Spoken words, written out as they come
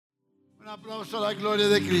Aplauso a la gloria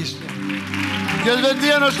de Cristo. Dios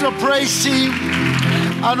bendiga a nuestro praise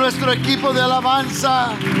team, a nuestro equipo de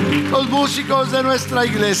alabanza, los músicos de nuestra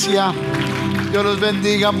iglesia. Dios los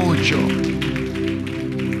bendiga mucho.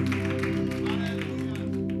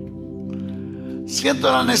 Siento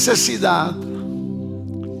la necesidad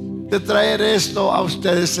de traer esto a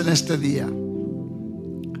ustedes en este día.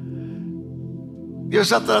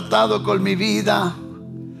 Dios ha tratado con mi vida.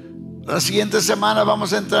 La siguiente semana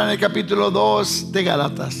vamos a entrar en el capítulo 2 de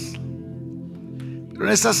Gálatas. Pero en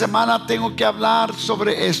esta semana tengo que hablar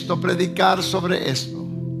sobre esto, predicar sobre esto.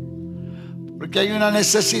 Porque hay una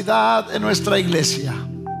necesidad en nuestra iglesia,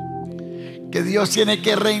 que Dios tiene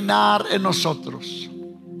que reinar en nosotros,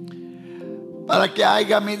 para que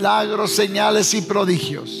haya milagros, señales y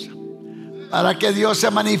prodigios, para que Dios se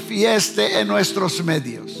manifieste en nuestros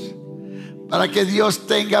medios, para que Dios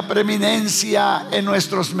tenga preeminencia en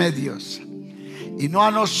nuestros medios. Y no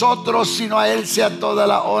a nosotros, sino a Él sea toda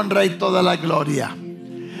la honra y toda la gloria.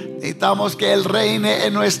 Necesitamos que Él reine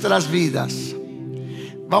en nuestras vidas.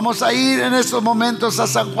 Vamos a ir en estos momentos a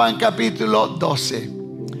San Juan capítulo 12.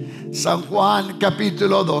 San Juan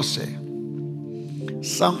capítulo 12.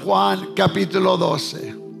 San Juan capítulo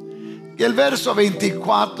 12. Y el verso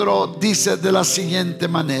 24 dice de la siguiente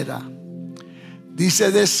manera.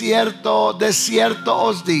 Dice: de cierto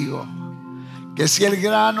os digo, que si el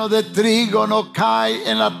grano de trigo no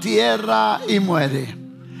cae en la tierra y muere,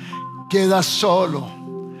 queda solo.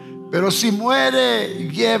 Pero si muere,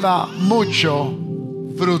 lleva mucho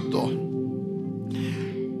fruto.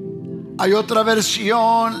 Hay otra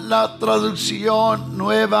versión, la traducción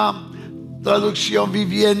nueva, traducción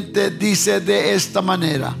viviente, dice de esta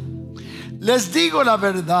manera: les digo la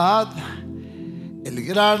verdad, el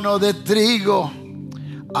grano de trigo,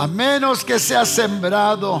 a menos que sea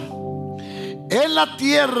sembrado en la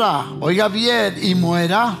tierra, oiga bien, y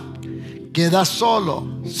muera, queda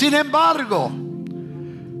solo. Sin embargo,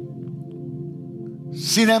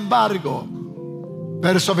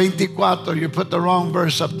 verso 24, you put the wrong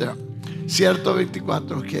verse up there. Cierto,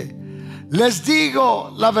 24, ok. Les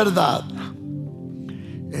digo la verdad,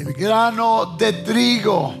 el grano de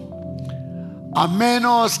trigo, a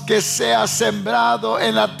menos que sea sembrado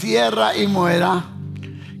en la tierra y muera,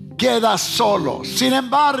 queda solo. Sin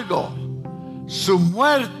embargo, su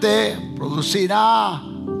muerte producirá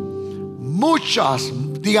muchos,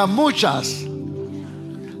 diga muchos,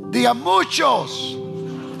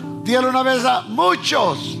 dígalo una vez,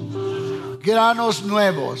 muchos granos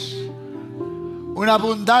nuevos. Una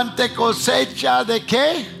abundante cosecha ¿de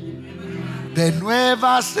qué? De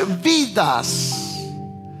nuevas vidas.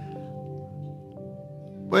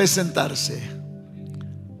 Puede sentarse.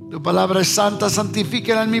 Tu palabra es santa,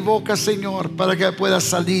 santifícala en mi boca, Señor, para que pueda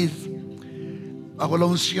salir bajo la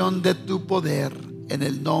unción de tu poder, en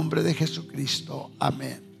el nombre de Jesucristo.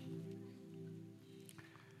 Amén.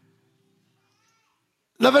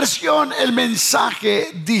 La versión El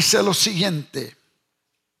Mensaje dice lo siguiente: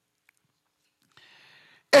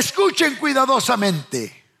 escuchen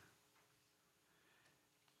cuidadosamente.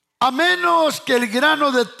 A menos que el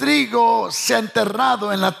grano de trigo sea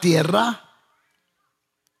enterrado en la tierra,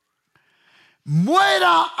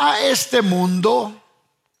 muera a este mundo,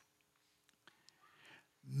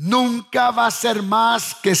 nunca va a ser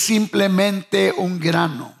más que simplemente un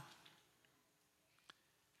grano.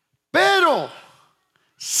 Pero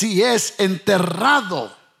si es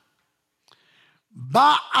enterrado,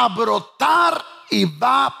 va a brotar y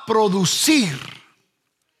va a producir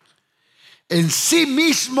en sí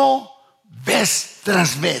mismo vez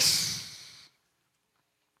tras vez.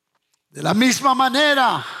 De la misma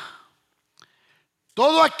manera,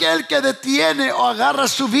 todo aquel que detiene o agarra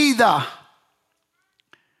su vida,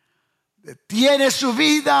 detiene su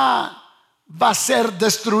vida, va a ser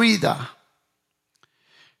destruida.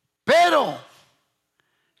 Pero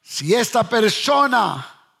si esta persona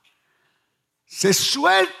se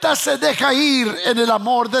suelta, se deja ir en el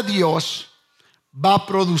amor de Dios, va a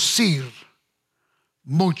producir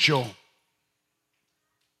mucho.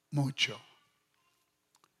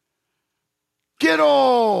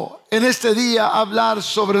 Quiero en este día hablar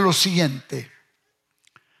sobre lo siguiente: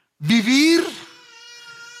 vivir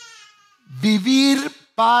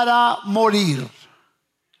para morir,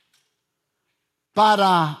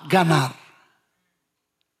 para ganar.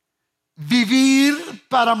 Vivir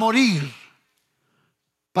para morir,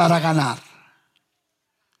 para ganar.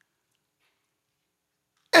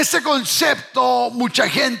 Ese concepto mucha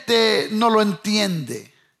gente no lo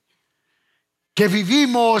entiende, que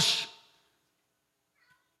vivimos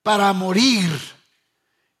para morir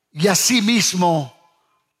y asimismo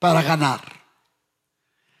para ganar.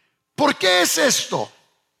 ¿Por qué es esto?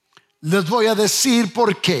 Les voy a decir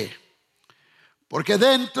por qué. Porque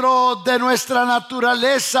dentro de nuestra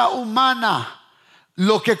naturaleza humana,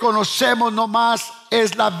 lo que conocemos nomás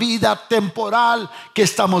es la vida temporal que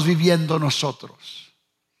estamos viviendo nosotros.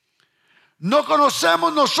 No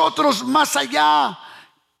conocemos nosotros más allá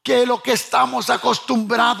que lo que estamos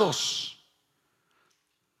acostumbrados.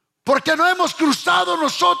 Porque no hemos cruzado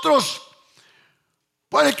nosotros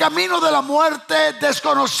por el camino de la muerte,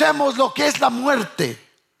 desconocemos lo que es la muerte.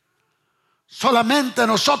 Solamente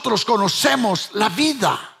nosotros conocemos la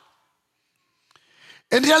vida.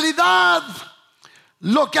 En realidad,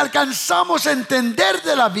 lo que alcanzamos a entender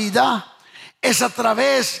de la vida es a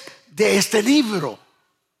través de este libro.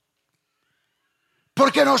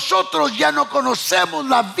 Porque nosotros ya no conocemos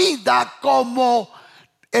la vida como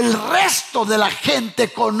el resto de la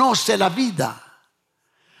gente conoce la vida.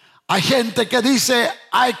 Hay gente que dice,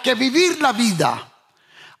 hay que vivir la vida,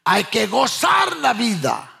 hay que gozar la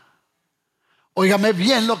vida. Óigame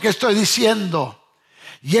bien lo que estoy diciendo.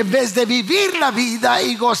 Y en vez de vivir la vida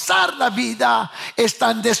y gozar la vida,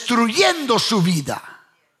 están destruyendo su vida.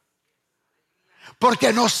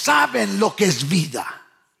 Porque no saben lo que es vida.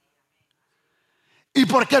 Y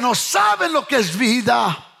porque no saben lo que es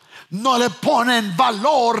vida, no le ponen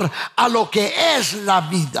valor a lo que es la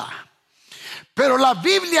vida. Pero la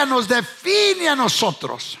Biblia nos define a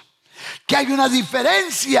nosotros que hay una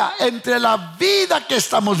diferencia entre la vida que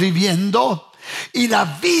estamos viviendo y la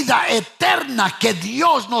vida eterna que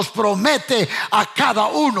Dios nos promete a cada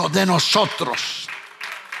uno de nosotros.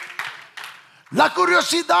 La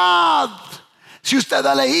curiosidad, si usted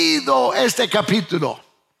ha leído este capítulo,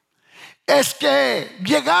 es que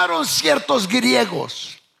llegaron ciertos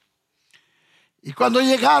griegos. Y cuando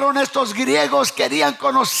llegaron estos griegos querían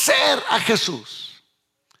conocer a Jesús.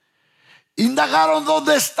 Indagaron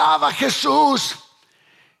dónde estaba Jesús.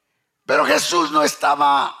 Pero Jesús no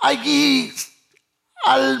estaba allí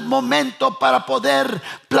al momento para poder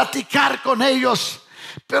platicar con ellos.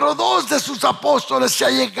 Pero dos de sus apóstoles se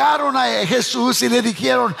allegaron a Jesús y le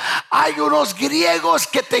dijeron: hay unos griegos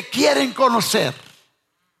que te quieren conocer.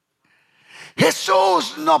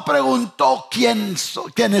 Jesús no preguntó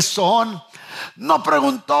quiénes son. No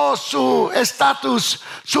preguntó su estatus,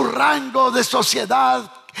 su rango de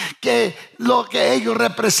sociedad, que lo que ellos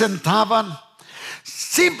representaban.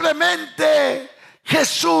 Simplemente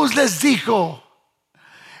Jesús les dijo: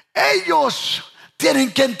 ellos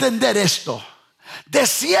tienen que entender esto. De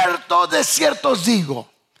cierto os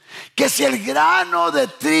digo, que si el grano de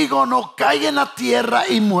trigo no cae en la tierra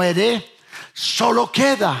y muere, solo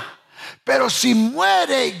queda. Pero si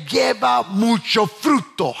muere, lleva mucho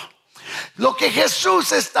fruto. Lo que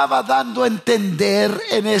Jesús estaba dando a entender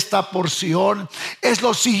en esta porción es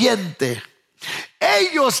lo siguiente: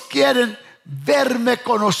 ellos quieren verme,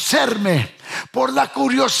 conocerme por la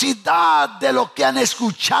curiosidad de lo que han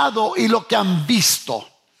escuchado y lo que han visto.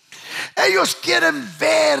 Ellos quieren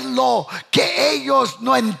ver lo que ellos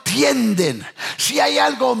no entienden. Si hay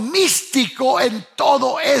algo místico en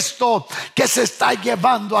todo esto que se está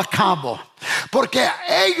llevando a cabo. Porque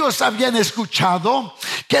ellos habían escuchado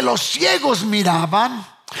que los ciegos miraban,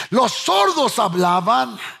 los sordos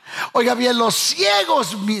hablaban. Oiga bien, los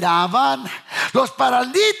ciegos miraban, los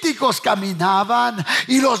paralíticos caminaban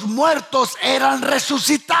y los muertos eran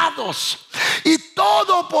resucitados. Y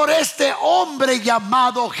todo por este hombre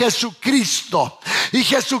llamado Jesucristo. Y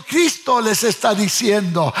Jesucristo les está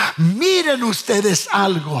diciendo: miren ustedes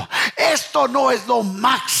algo, esto no es lo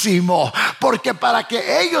máximo, porque para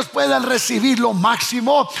que ellos puedan recibir lo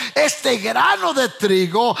máximo, este grano de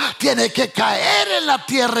trigo tiene que caer en la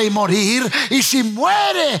tierra y morir. Y si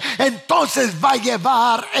muere, entonces va a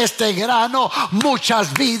llevar este grano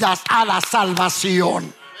muchas vidas a la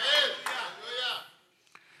salvación.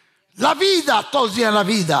 La vida, todos días la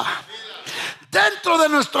vida. Dentro de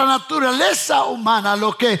nuestra naturaleza humana,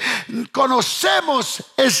 lo que conocemos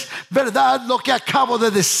es verdad lo que acabo de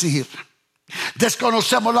decir.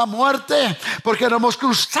 Desconocemos la muerte porque no hemos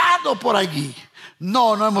cruzado por allí.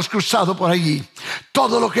 No hemos cruzado por allí.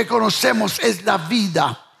 Todo lo que conocemos es la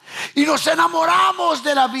vida. Y nos enamoramos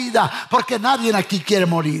de la vida porque nadie aquí quiere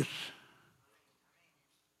morir.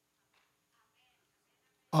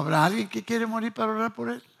 ¿Habrá alguien que quiere morir para orar por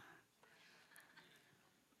él?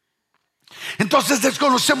 Entonces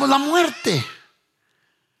desconocemos la muerte.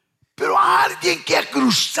 Pero alguien que ha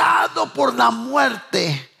cruzado por la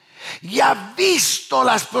muerte y ha visto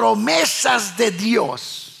las promesas de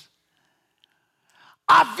Dios,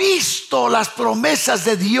 ha visto las promesas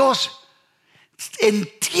de Dios,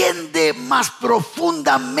 entiende más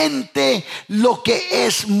profundamente lo que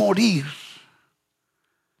es morir.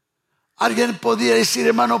 Alguien podría decir,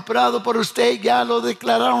 hermano Prado, por usted ya lo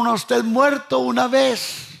declararon a usted muerto una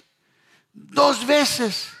vez, 2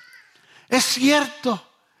 veces. Es cierto,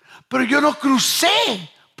 pero yo no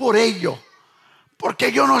crucé por ello,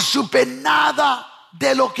 porque yo no supe nada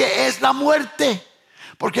de lo que es la muerte.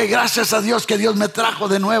 Porque gracias a Dios que Dios me trajo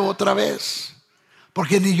de nuevo otra vez,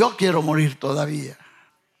 porque ni yo quiero morir todavía.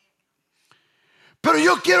 Pero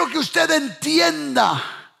yo quiero que usted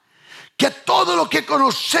entienda que todo lo que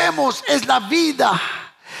conocemos es la vida,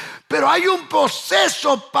 pero hay un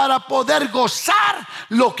proceso para poder gozar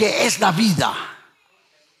lo que es la vida.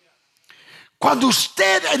 Cuando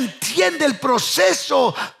usted entiende el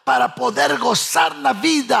proceso para poder gozar la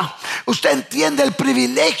vida, usted entiende el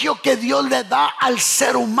privilegio que Dios le da al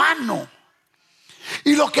ser humano.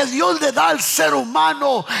 Y lo que Dios le da al ser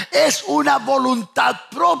humano es una voluntad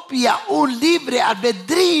propia, un libre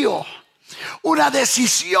albedrío, una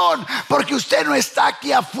decisión, porque usted no está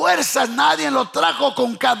aquí a fuerzas. Nadie lo trajo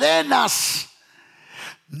con cadenas,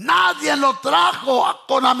 nadie lo trajo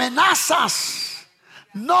con amenazas.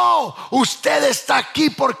 No, usted está aquí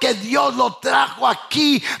porque Dios lo trajo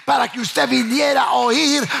aquí para que usted viniera a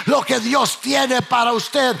oír lo que Dios tiene para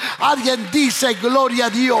usted. Alguien dice gloria a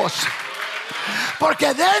Dios.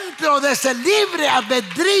 Porque dentro de ese libre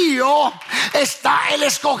albedrío está el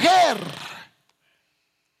escoger.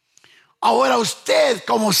 Ahora usted,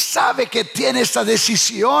 como sabe que tiene esa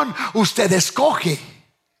decisión, usted escoge.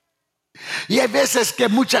 Y hay veces que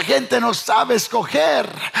mucha gente no sabe escoger.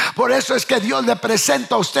 Por eso es que Dios le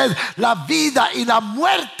presenta a usted la vida y la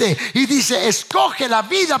muerte y dice, escoge la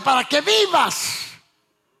vida para que vivas.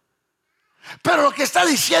 Pero lo que está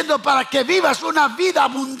diciendo, para que vivas una vida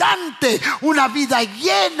abundante, una vida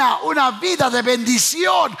llena, una vida de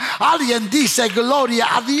bendición. Alguien dice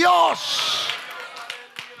gloria a Dios.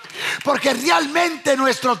 Porque realmente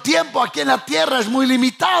nuestro tiempo aquí en la tierra es muy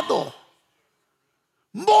limitado.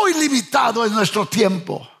 Muy limitado es nuestro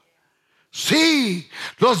tiempo. Sí,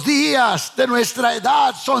 los días de nuestra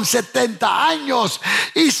edad son 70 años.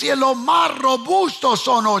 Y si en lo más robusto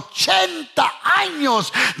son 80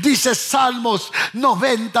 años, dice Salmos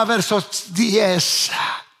 90 versos 10.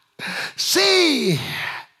 Sí,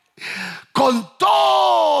 con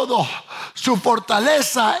todo su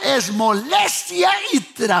fortaleza es molestia y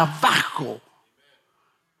trabajo.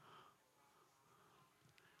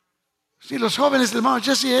 Si los jóvenes, el hermano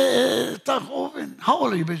Jesse está joven. How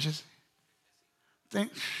old are you, Jesse?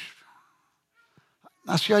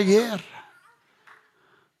 Nació ayer.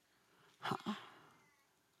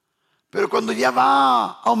 Pero cuando ya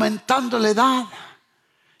va aumentando la edad,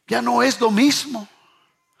 ya no es lo mismo.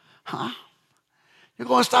 Yo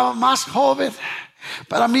cuando estaba más joven,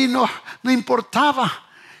 para mí no importaba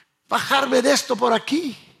bajarme de esto por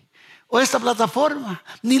aquí o esta plataforma,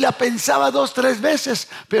 ni la pensaba 2, 3 veces.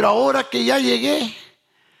 Pero ahora que ya llegué,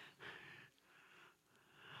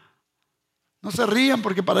 no se rían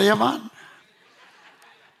porque para allá van.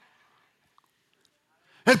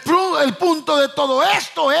 El punto de todo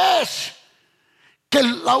esto es que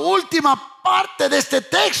la última parte de este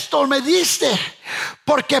texto me dice,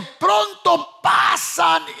 porque pronto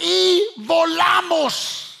pasan y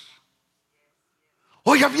volamos.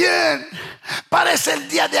 Oiga bien, parece el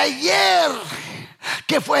día de ayer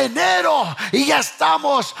que fue enero y ya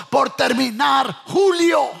estamos por terminar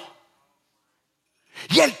julio.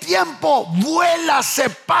 Y el tiempo vuela, se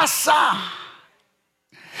pasa.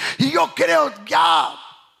 Y yo creo ya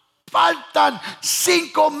faltan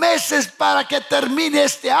 5 meses para que termine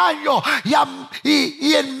este año.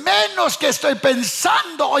 Y en menos que estoy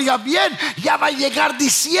pensando, oiga bien, ya va a llegar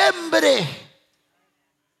diciembre.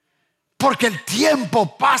 Porque el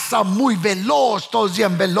tiempo pasa muy veloz, todos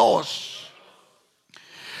dicen veloz.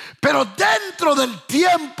 Pero dentro del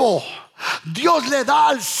tiempo, Dios le da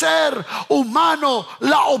al ser humano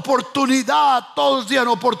la oportunidad. Todos digan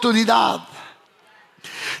oportunidad.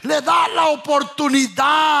 Le da la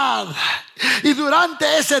oportunidad. Y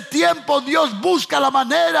durante ese tiempo Dios busca la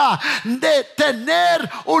manera de tener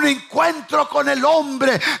un encuentro con el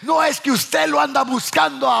hombre. No es que usted lo anda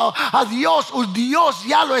buscando a Dios. Dios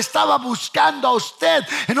ya lo estaba buscando a usted.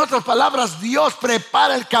 En otras palabras, Dios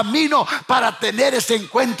prepara el camino para tener ese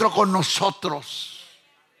encuentro con nosotros.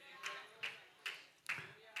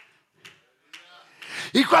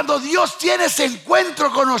 Y cuando Dios tiene ese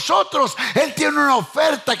encuentro con nosotros, Él tiene una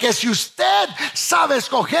oferta que si usted sabe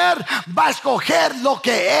escoger, va a escoger lo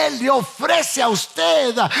que Él le ofrece a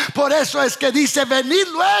usted. Por eso es que dice, venid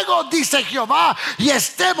luego, dice Jehová, y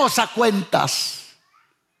estemos a cuentas.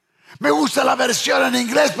 Me gusta la versión en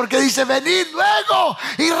inglés porque dice, venid luego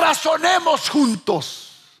y razonemos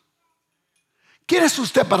juntos. ¿Quién es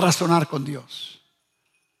usted para razonar con Dios?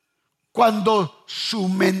 cuando su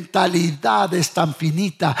mentalidad es tan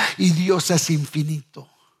finita y Dios es infinito?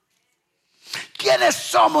 ¿Quiénes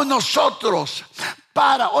somos nosotros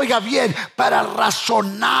para, oiga bien, para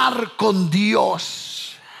razonar con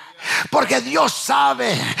Dios? Porque Dios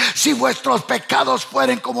sabe, si vuestros pecados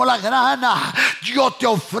fueren como la grana, yo te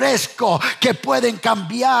ofrezco que pueden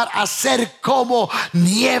cambiar a ser como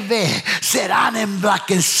nieve, serán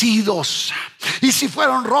emblanquecidos. Y si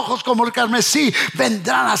fueron rojos como el carmesí,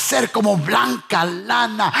 vendrán a ser como blanca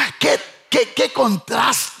lana. ¿Qué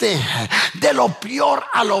contraste de lo peor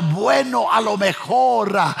a lo bueno, a lo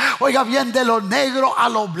mejor? Oiga bien, de lo negro a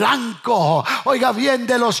lo blanco. Oiga bien,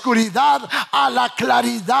 de la oscuridad a la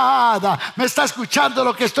claridad. ¿Me está escuchando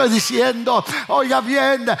lo que estoy diciendo? Oiga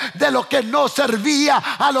bien, de lo que no servía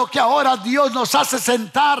a lo que ahora Dios nos hace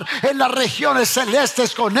sentar en las regiones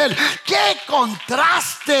celestes con Él. ¡Qué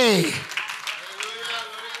contraste!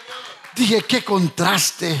 Dije, ¿qué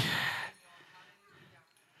contraste?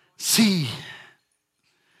 Sí,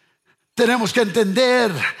 tenemos que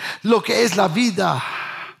entender lo que es la vida.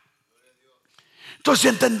 Entonces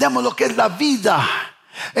entendemos lo que es la vida,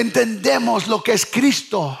 entendemos lo que es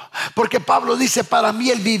Cristo. Porque Pablo dice, para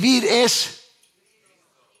mí el vivir es...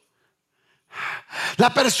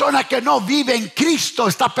 La persona que no vive en Cristo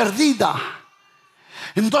está perdida.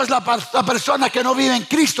 Entonces la persona que no vive en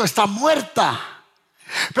Cristo está muerta.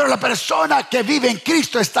 Pero la persona que vive en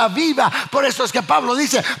Cristo está viva. Por eso es que Pablo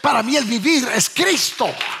dice, para mí el vivir es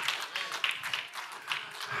Cristo.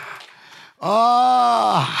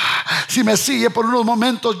 Si me sigue por unos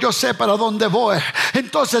momentos, yo sé para dónde voy.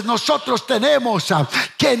 Entonces nosotros tenemos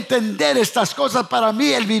que entender estas cosas. Para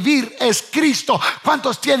mí el vivir es Cristo.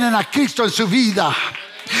 ¿Cuántos tienen a Cristo en su vida?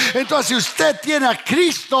 Entonces si usted tiene a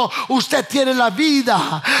Cristo, usted tiene la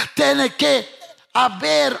vida. Tiene que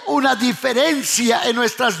haber una diferencia en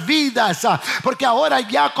nuestras vidas, porque ahora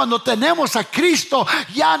ya cuando tenemos a Cristo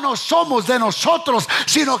ya no somos de nosotros,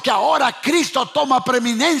 sino que ahora Cristo toma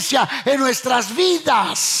preeminencia en nuestras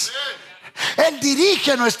vidas. Él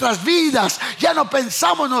dirige nuestras vidas. Ya no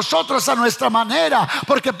pensamos nosotros a nuestra manera,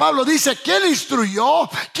 porque Pablo dice, ¿quién le instruyó?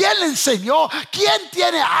 ¿Quién le enseñó? ¿Quién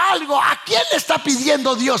tiene algo? ¿A quién le está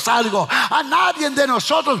pidiendo Dios algo? A nadie de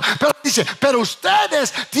nosotros. Pero dice, pero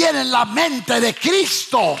ustedes tienen la mente de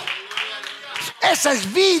Cristo. Esa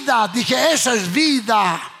es vida. Dije, esa es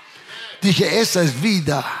vida. Dije, esa es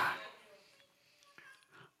vida.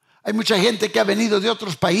 Hay mucha gente que ha venido de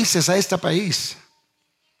otros países a este país,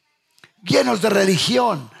 llenos de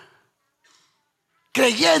religión,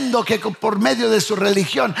 creyendo que por medio de su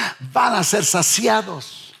religión van a ser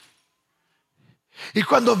saciados. Y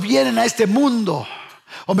cuando vienen a este mundo,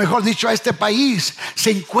 o mejor dicho a este país,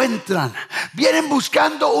 se encuentran, vienen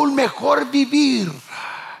buscando un mejor vivir,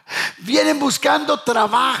 vienen buscando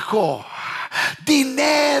trabajo,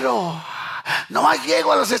 dinero. Nomás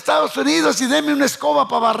llego a los Estados Unidos y deme una escoba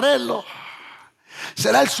para barrerlo.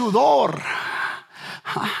 Será el sudor.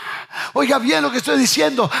 Oiga bien lo que estoy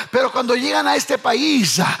diciendo. Pero cuando llegan a este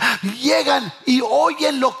país, llegan y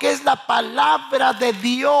oyen lo que es la palabra de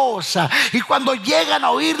Dios. Y cuando llegan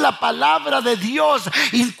a oír la palabra de Dios,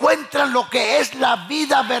 encuentran lo que es la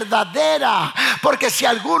vida verdadera. Porque si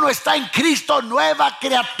alguno está en Cristo, nueva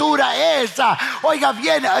criatura es. Oiga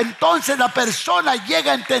bien, entonces la persona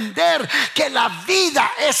llega a entender que la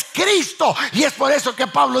vida es Cristo. Y es por eso que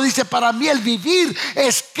Pablo dice, para mí el vivir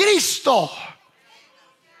es Cristo.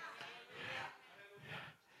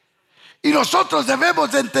 Y nosotros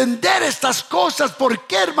debemos de entender estas cosas. ¿Por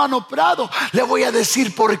qué, hermano Prado? Le voy a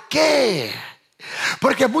decir por qué.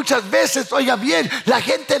 Porque muchas veces, oiga bien, la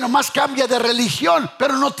gente nomás cambia de religión,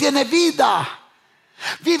 pero no tiene vida.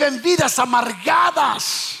 Viven vidas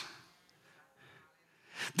amargadas.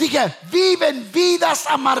 Dije, viven vidas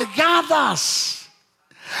amargadas.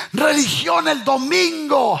 Religión el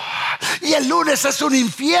domingo y el lunes es un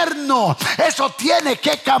infierno. Eso tiene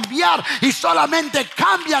que cambiar, y solamente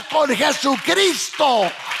cambia con Jesucristo.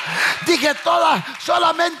 Dije,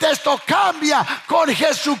 solamente esto cambia con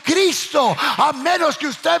Jesucristo. A menos que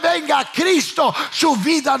usted venga a Cristo, su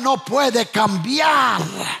vida no puede cambiar.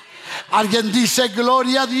 Alguien dice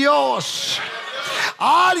gloria a Dios.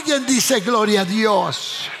 Alguien dice gloria a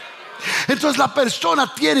Dios. Entonces la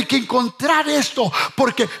persona tiene que encontrar esto,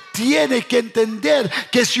 porque tiene que entender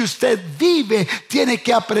que si usted vive, tiene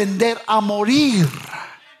que aprender a morir.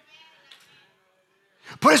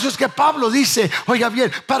 Por eso es que Pablo dice, oiga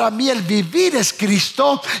bien, para mí el vivir es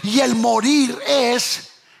Cristo y el morir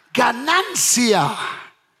es ganancia.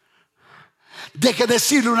 Deje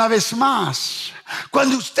decirlo una vez más.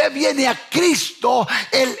 Cuando usted viene a Cristo,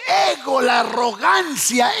 el ego, la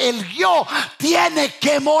arrogancia, el yo tiene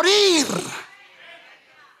que morir.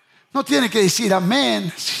 No tiene que decir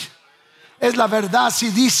amén. Es la verdad si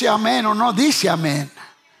dice amén o no dice amén.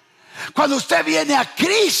 Cuando usted viene a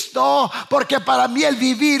Cristo, porque para mí el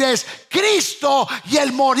vivir es Cristo y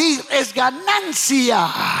el morir es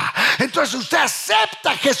ganancia. Entonces usted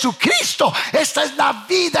acepta a Jesucristo. Esta es la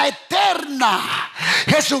vida eterna.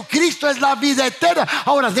 Jesucristo es la vida eterna.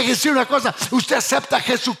 Ahora déjese una cosa, usted acepta a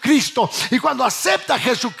Jesucristo, y cuando acepta a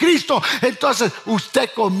Jesucristo, entonces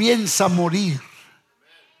usted comienza a morir,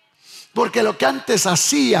 porque lo que antes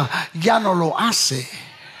hacía ya no lo hace.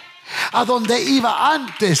 A donde iba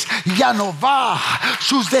antes ya no va.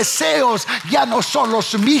 Sus deseos ya no son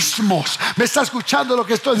los mismos. ¿Me está escuchando lo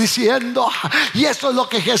que estoy diciendo? Y eso es lo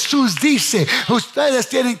que Jesús dice. Ustedes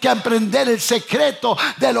tienen que aprender el secreto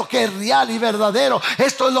de lo que es real y verdadero.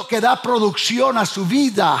 Esto es lo que da producción a su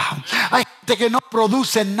vida. Hay gente que no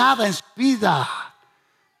produce nada en su vida.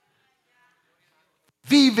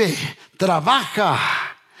 Vive,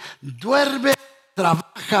 trabaja, duerme,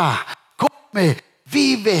 trabaja, come,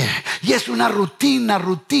 vive, y es una rutina.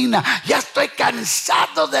 Ya estoy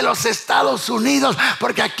cansado de los Estados Unidos,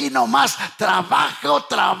 porque aquí nomás trabajo,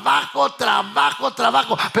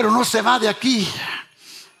 pero no se va de aquí.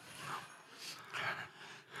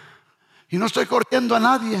 Y no estoy corriendo a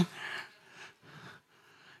nadie.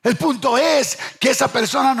 El punto es que esa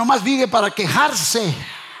persona nomás vive para quejarse.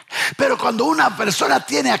 Pero cuando una persona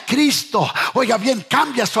tiene a Cristo, oiga bien,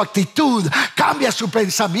 cambia su actitud, cambia su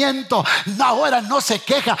pensamiento. Ahora no se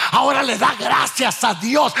queja, ahora le da gracias a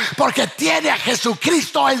Dios, porque tiene a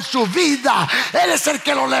Jesucristo en su vida. Él es el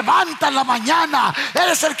que lo levanta en la mañana. Él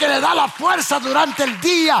es el que le da la fuerza durante el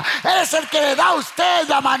día. Él es el que le da a usted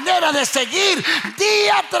la manera de seguir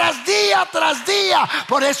día tras día.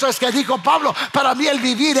 Por eso es que dijo Pablo: para mí el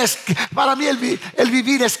vivir es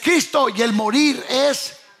Cristo, y el morir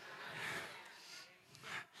es.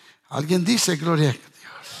 Alguien dice gloria a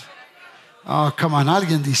Dios. Oh, come on,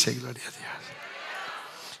 alguien dice gloria a Dios.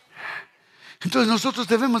 Entonces nosotros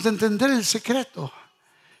debemos de entender el secreto,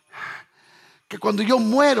 que cuando yo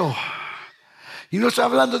muero, y no estoy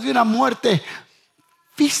hablando de una muerte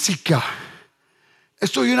física,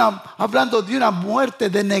 estoy hablando de una muerte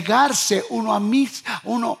de negarse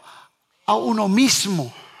a uno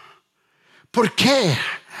mismo. ¿Por qué?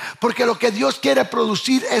 Porque lo que Dios quiere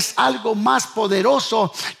producir es algo más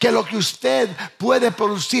poderoso que lo que usted puede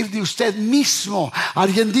producir de usted mismo.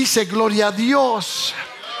 Alguien dice gloria a Dios.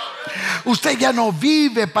 Usted ya no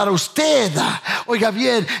vive para usted. Oiga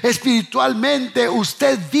bien, espiritualmente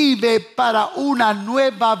usted vive para una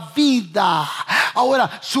nueva vida.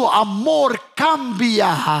 Ahora su amor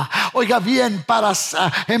cambia. Oiga bien,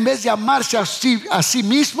 en vez de amarse a sí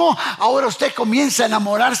mismo, ahora usted comienza a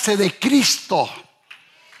enamorarse de Cristo.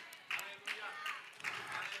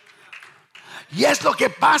 Y es lo que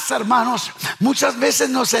pasa, hermanos. Muchas veces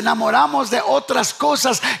nos enamoramos de otras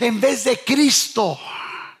cosas en vez de Cristo.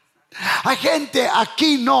 Hay gente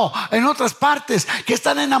aquí, no, en otras partes, que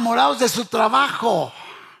están enamorados de su trabajo,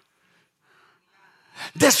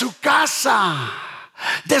 de su casa,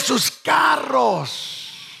 de sus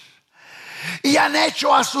carros, y han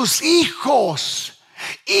hecho a sus hijos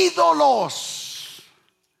ídolos.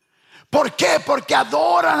 ¿Por qué? Porque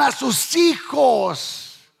adoran a sus hijos,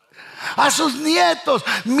 a sus nietos.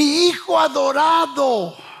 Mi hijo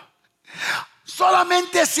adorado.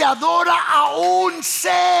 Solamente se adora a un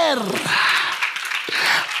ser.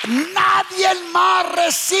 Nadie más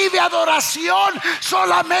recibe adoración,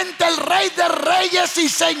 solamente el Rey de Reyes y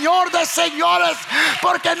Señor de Señores,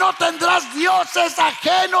 porque no tendrás dioses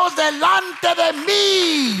ajenos delante de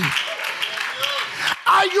mí.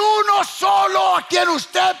 Hay uno solo a quien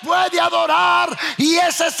usted puede adorar, y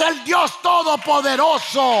ese es el Dios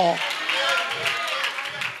Todopoderoso.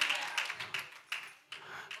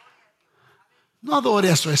 No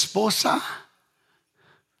adore a su esposa,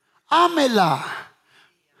 ámela.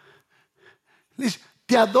 Dice: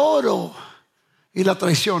 te adoro, y la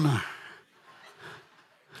traiciona.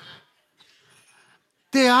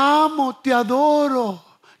 Te amo, te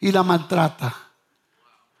adoro, y la maltrata.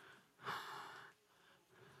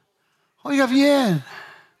 Oiga bien,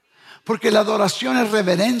 porque la adoración es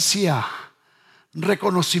reverencia,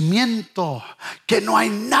 reconocimiento, que no hay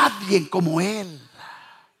nadie como Él.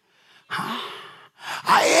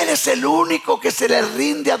 A Él es el único que se le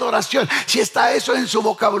rinde adoración. Si está eso en su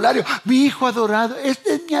vocabulario: mi hijo adorado,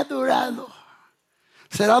 este es mi adorado.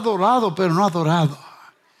 Será adorado, pero no adorado.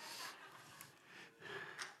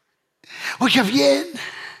 Oiga bien,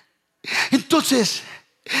 entonces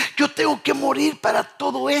yo tengo que morir para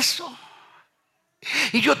todo eso.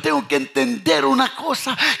 Y yo tengo que entender una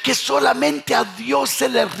cosa: que solamente a Dios se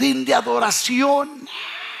le rinde adoración.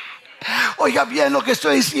 Oiga bien lo que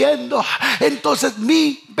estoy diciendo. Entonces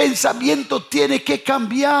mi pensamiento tiene que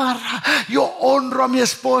cambiar. Yo honro a mi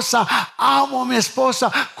esposa, amo a mi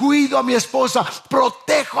esposa, cuido a mi esposa,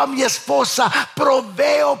 protejo a mi esposa,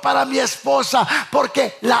 proveo para mi esposa,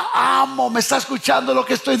 porque la amo. ¿Me está escuchando lo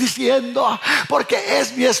que estoy diciendo? Porque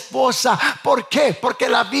es mi esposa. ¿Por qué? Porque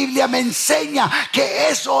la Biblia me enseña que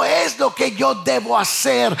eso es lo que yo debo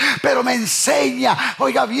hacer. Pero me enseña,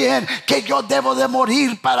 oiga bien, que yo debo de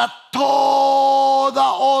morir para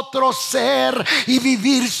todo otro ser y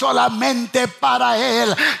vivir solamente para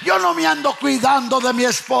Él. Yo no me ando cuidando de mi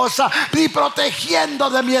esposa ni protegiendo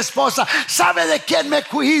de mi esposa. ¿Sabe de quién me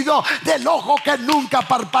cuido? Del ojo que nunca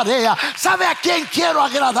parpadea. ¿Sabe a quién quiero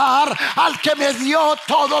agradar? Al que me dio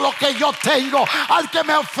todo lo que yo tengo, al que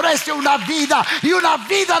me ofrece una vida y una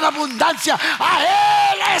vida en abundancia.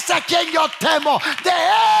 A Él es a quien yo temo. De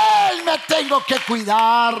Él me tengo que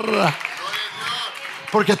cuidar,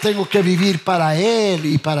 porque tengo que vivir para Él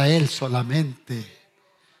y para Él solamente.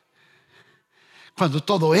 Cuando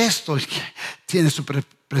todo esto tiene su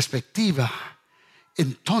perspectiva,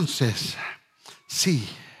 entonces sí,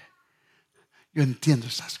 yo entiendo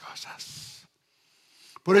esas cosas.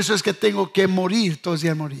 Por eso es que tengo que morir, todos los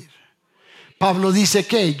días morir. Pablo dice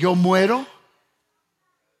que yo muero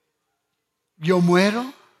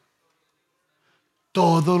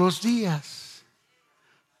todos los días.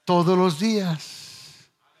 Todos los días.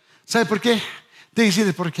 ¿Sabe por qué? Te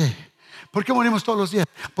decir por qué. ¿Por qué morimos todos los días?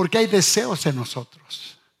 Porque hay deseos en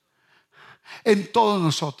nosotros, en todos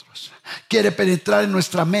nosotros. Quiere penetrar en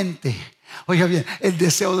nuestra mente. Oiga bien, el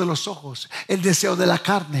deseo de los ojos, el deseo de la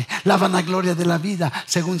carne, la vanagloria de la vida,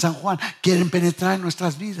 según San Juan, quieren penetrar en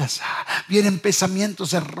nuestras vidas. Vienen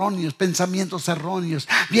pensamientos erróneos,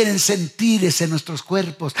 vienen sentires en nuestros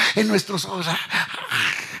cuerpos, en nuestros ojos.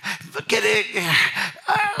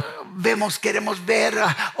 Queremos ver,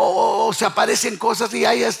 o se aparecen cosas y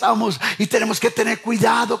ahí estamos, y tenemos que tener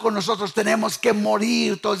cuidado con nosotros. Tenemos que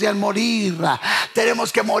morir, todos días morir.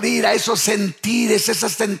 Tenemos que morir a esos sentires,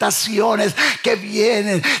 esas tentaciones que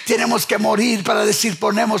vienen. Tenemos que morir para decir,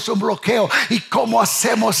 ponemos un bloqueo. ¿Y cómo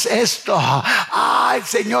hacemos esto? El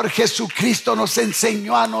Señor Jesucristo nos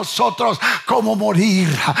enseñó a nosotros cómo morir.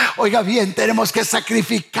 Oiga bien, tenemos que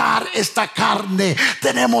sacrificar esta carne.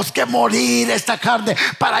 Tenemos que morir esta carne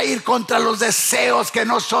para ir contra los deseos que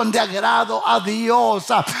no son de agrado a Dios.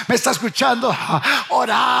 ¿Me está escuchando?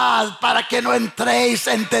 Orad para que no entréis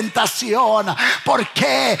en tentación. ¿Por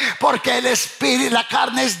qué? Porque el espíritu, la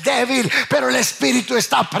carne es débil, pero el espíritu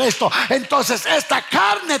está presto. Entonces esta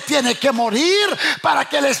carne tiene que morir para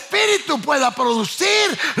que el espíritu pueda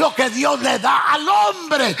producir lo que Dios le da al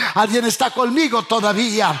hombre. ¿Alguien está conmigo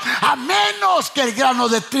todavía? A menos que el grano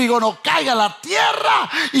de trigo no caiga a la tierra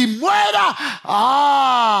y muera,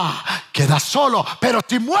 queda solo. Pero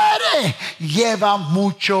si muere, lleva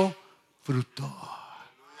mucho fruto.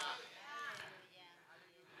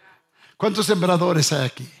 ¿Cuántos sembradores hay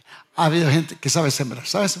aquí? Ha habido gente que sabe sembrar.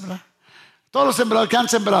 ¿Sabe sembrar? Todos los sembradores que han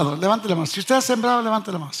sembrado, levante la mano. Si usted ha sembrado,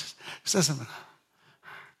 levante la mano. Usted ha sembrado.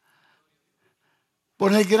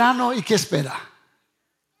 Pone el grano y ¿qué espera?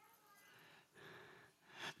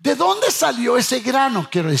 ¿De dónde salió ese grano?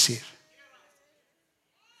 Quiero decir,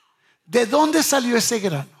 ¿de dónde salió ese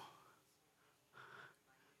grano?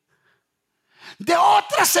 De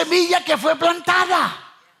otra semilla que fue plantada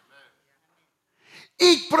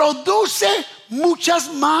y produce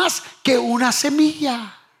muchas más que una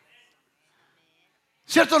semilla.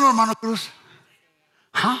 ¿Cierto, no, hermano Cruz?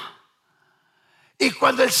 Y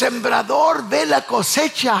cuando el sembrador ve la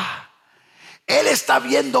cosecha, él está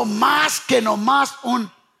viendo más que nomás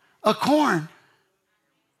a corn.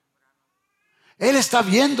 Él está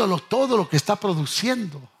viéndolo, todo lo que está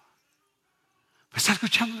produciendo. ¿Me está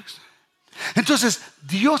escuchando? Entonces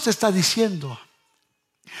Dios está diciendo,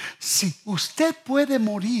 si usted puede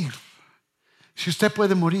morir,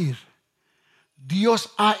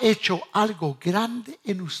 Dios ha hecho algo grande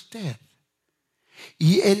en usted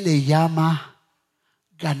y Él le llama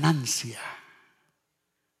ganancia.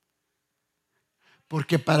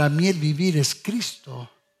 Porque para mí el vivir es Cristo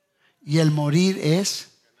y el morir es.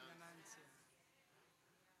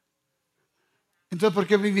 Entonces, ¿por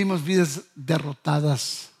qué vivimos vidas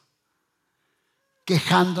derrotadas,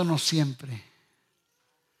 quejándonos siempre,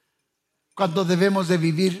 cuando debemos de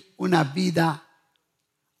vivir una vida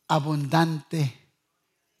abundante,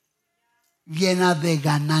 llena de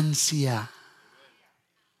ganancia?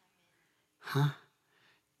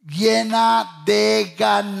 Llena de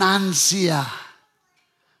ganancia.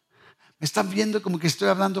 ¿Me están viendo como que estoy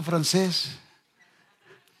hablando francés?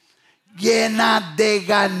 Llena de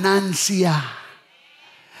ganancia.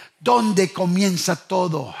 ¿Dónde comienza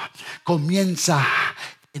todo? Comienza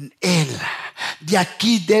en Él. De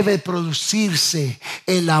aquí debe producirse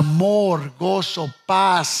el amor, gozo,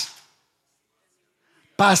 paz,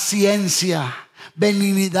 paciencia,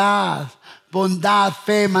 benignidad, bondad,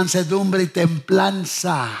 fe, mansedumbre y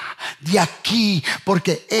templanza. De aquí,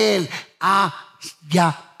 porque Él ha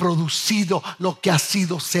ya producido lo que ha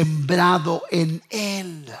sido sembrado en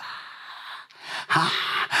Él.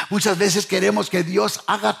 Muchas veces queremos que Dios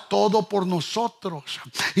haga todo por nosotros,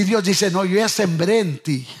 y Dios dice: no, yo ya sembré en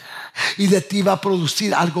ti, y de ti va a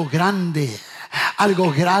producir algo grande,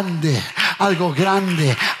 algo grande, algo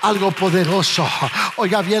grande, algo poderoso.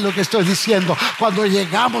 Oiga bien lo que estoy diciendo. Cuando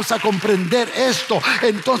llegamos a comprender esto,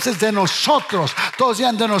 entonces de nosotros, todos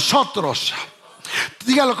digan de nosotros,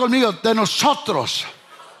 dígalo conmigo, de nosotros.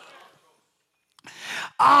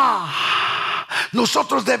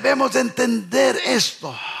 Nosotros debemos de entender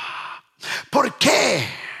esto. ¿Por qué?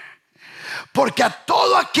 Porque a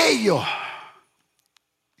todo aquello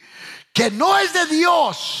que no es de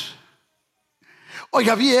Dios,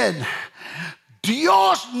 oiga bien,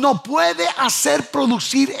 Dios no puede hacer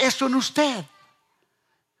producir eso en usted.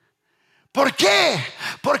 ¿Por qué?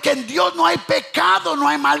 Porque en Dios no hay pecado, no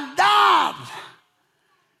hay maldad.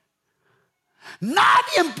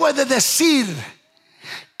 Nadie puede decir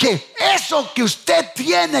que eso que usted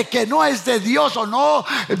tiene que no es de Dios, o no,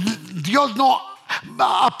 Dios no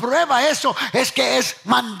aprueba eso, es que es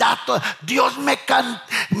mandato. Dios me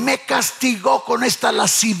castigó con esta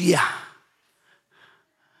lascivia.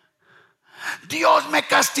 Dios me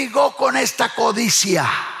castigó con esta codicia.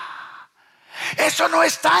 Eso no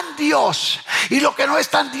está en Dios, y lo que no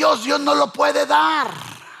está en Dios, Dios no lo puede dar.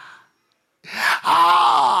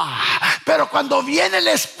 Pero cuando viene el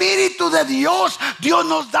Espíritu de Dios, Dios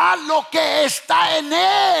nos da lo que está en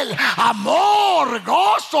Él: amor,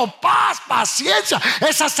 gozo, paz, paciencia.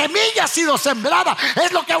 Esa semilla ha sido sembrada,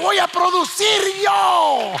 es lo que voy a producir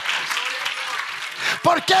yo.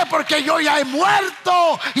 ¿Por qué? Porque yo ya he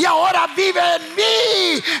muerto y ahora vive en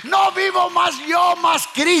mí. No vivo más yo, mas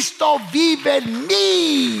Cristo vive en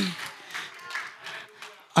mí.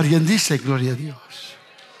 Alguien dice: gloria a Dios.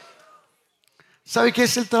 ¿Sabe qué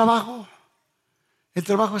es el trabajo? El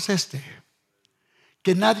trabajo es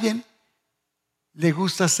que nadie le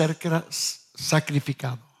gusta ser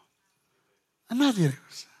sacrificado. A nadie le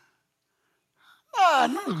gusta.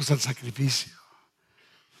 No le gusta el sacrificio.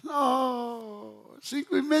 No,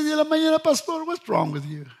 5:30 de la mañana, pastor, what's wrong with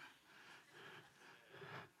you?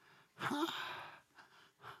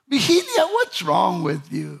 Vigilia, what's wrong with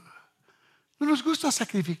you? No nos gusta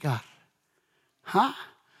sacrificar.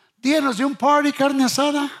 Díganos de un party, carne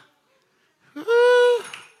asada.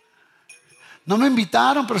 No me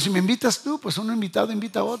invitaron, pero si me invitas tú, pues uno invitado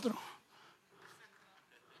invita a otro.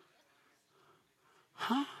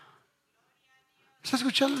 ¿Está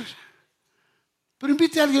escuchando? Pero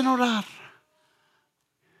invite a alguien a orar.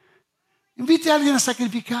 Invite a alguien a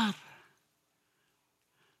sacrificar.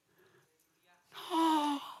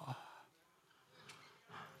 No.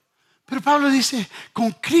 Pero Pablo dice: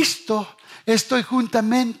 con Cristo estoy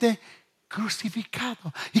juntamente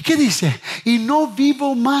crucificado. ¿Y qué dice? Y no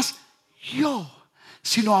vivo más yo,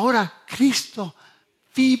 sino ahora Cristo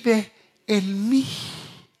vive en mí.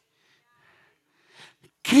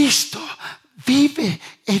 Cristo vive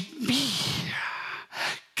en mí.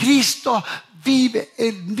 Cristo vive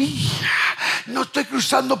en mí. No estoy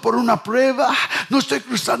cruzando por una prueba, no estoy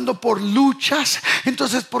cruzando por luchas.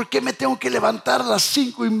 Entonces, ¿por qué me tengo que levantar a las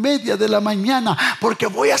 5:30 de la mañana? Porque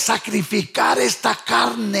voy a sacrificar esta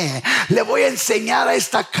carne. Le voy a enseñar a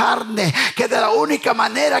esta carne que de la única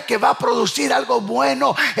manera que va a producir algo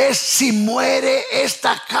bueno es si muere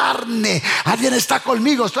esta carne. ¿Alguien está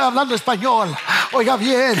conmigo? Estoy hablando español. Oiga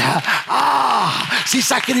bien. Si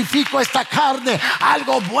sacrifico esta carne,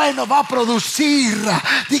 algo bueno va a producir.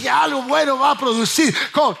 Diga: algo bueno va a producir.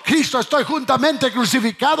 Con Cristo estoy juntamente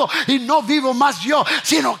crucificado y no vivo más yo,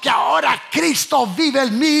 sino que ahora Cristo vive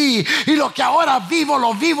en mí, y lo que ahora vivo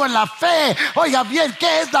lo vivo en la fe. Oiga bien,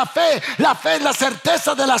 ¿qué es la fe? La fe es la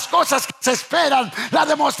certeza de las cosas que se esperan, la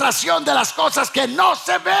demostración de las cosas que no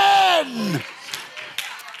se ven.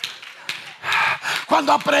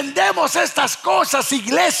 Cuando aprendemos estas cosas,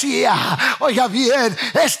 iglesia, oiga bien,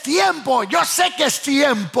 es tiempo. Yo sé que es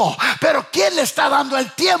tiempo, pero ¿quién le está dando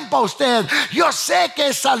el tiempo a usted? Yo sé que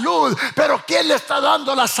es salud, pero ¿quién le está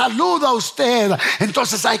dando la salud a usted?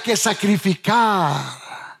 Entonces hay que sacrificar.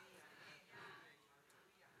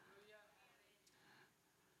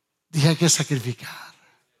 Dije: hay que sacrificar.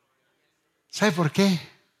 ¿Sabe por qué?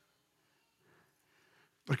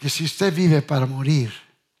 Porque si usted vive para morir,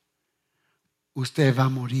 usted va a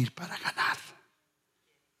morir para ganar.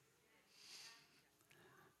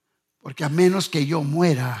 Porque a menos que yo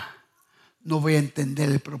muera, no voy a entender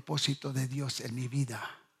el propósito de Dios en mi vida.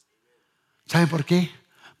 ¿Saben por qué?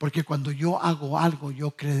 Porque cuando yo hago algo,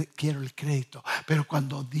 yo quiero el crédito. Pero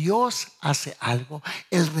cuando Dios hace algo,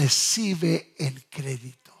 Él recibe el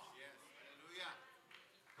crédito.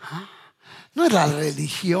 ¿Ah? No es la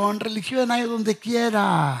religión. Religión hay donde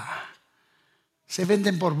quiera. Se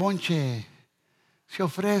venden por bonche. Se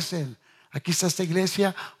ofrecen. Aquí está esta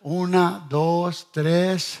iglesia. 1, 2,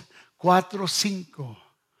 3, 4, 5.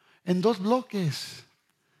 En 2 bloques.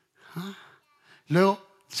 ¿Ah?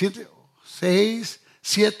 Luego 7, 6,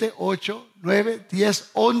 7, 8, 9, 10,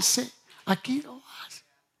 11. Aquí nomás.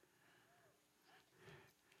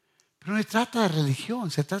 Pero no se trata de religión,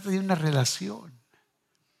 se trata de una relación.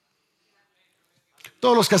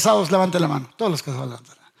 Todos los casados levanten la mano. Todos los casados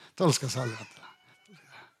levanten la mano. Todos los casados levanten la mano.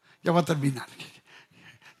 Ya voy a terminar.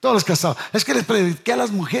 Todos los casados. Es que les prediqué a las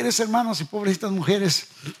mujeres, hermanos, y pobrecitas mujeres.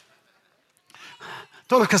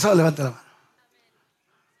 Todos los casados levanten la mano.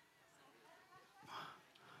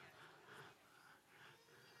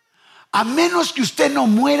 A menos que usted no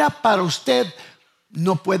muera, para usted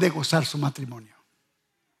no puede gozar su matrimonio.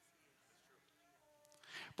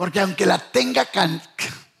 Porque aunque la tenga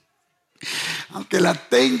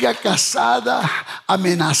casada,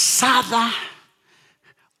 amenazada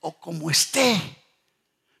o como esté,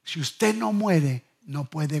 si usted no muere, no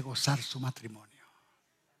puede gozar su matrimonio.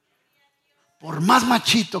 Por más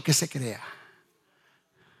machito que se crea.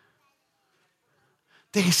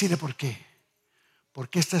 Déjeme decirle por qué.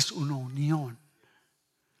 Porque esta es una unión.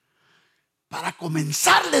 Para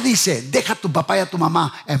comenzar le dice: deja a tu papá y a tu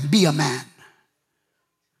mamá and be a man.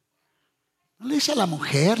 No le dice a la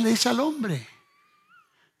mujer, le dice al hombre: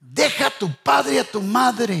 deja a tu padre y a tu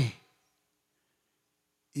madre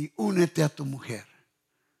y únete a tu mujer.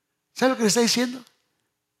 ¿Sabe lo que le está diciendo?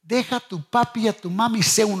 Deja a tu papi y a tu mami y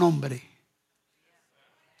sé un hombre.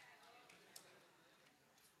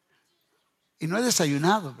 Y no he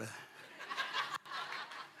desayunado, ¿verdad?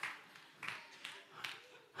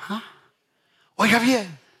 ¿Ah? Oiga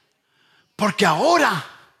bien, porque ahora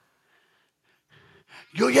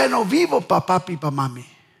yo ya no vivo para papi y para mami.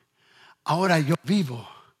 Ahora yo vivo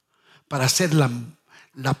para ser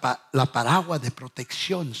la paraguas de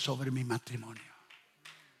protección sobre mi matrimonio.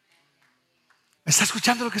 ¿Me está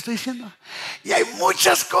escuchando lo que estoy diciendo? Y hay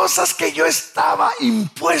muchas cosas que yo estaba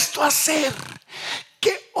impuesto a hacer,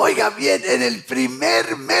 que, oiga bien, en el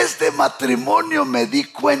primer mes de matrimonio me di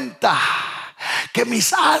cuenta que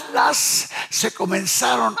mis alas se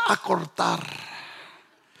comenzaron a cortar.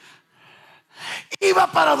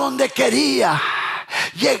 Iba para donde quería.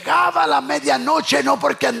 Llegaba a la medianoche, no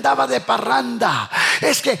porque andaba de parranda.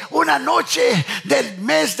 Es que una noche del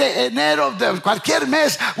mes de enero, de cualquier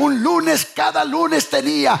mes, un lunes, cada lunes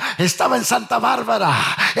estaba en Santa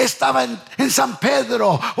Bárbara, estaba en San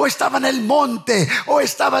Pedro, o estaba en el monte, o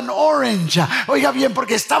estaba en Orange. Oiga bien,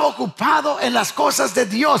 porque estaba ocupado en las cosas de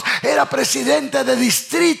Dios. Era presidente de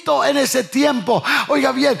distrito en ese tiempo.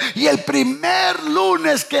 Oiga bien, y el primer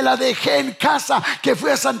lunes que la dejé en casa, que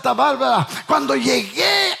fui a Santa Bárbara, cuando llegué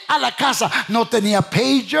a la casa, no tenía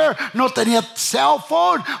pager, no tenía cell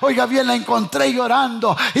phone. Oiga bien, la encontré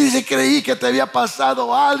llorando y dice: creí que te había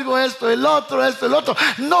pasado algo, esto, el otro.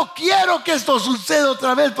 No quiero que esto suceda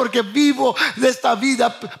otra vez, porque vivo de esta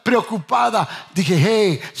vida preocupada. Dije: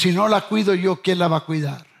 hey, si no la cuido yo, ¿quién la va a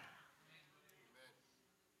cuidar?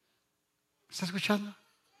 ¿Me está escuchando?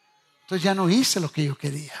 Entonces ya no hice lo que yo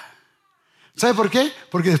quería. ¿Sabe por qué?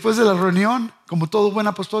 Porque después de la reunión, como todo buen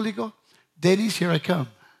apostólico, Dennis, here I come.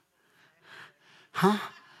 Huh?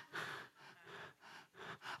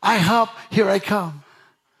 I help, here I come.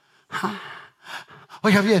 Huh?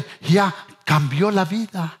 Oiga bien, ya cambió la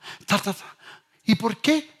vida. ¿Y por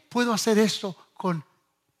qué puedo hacer esto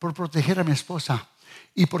por proteger a mi esposa?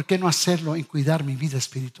 ¿Y por qué no hacerlo en cuidar mi vida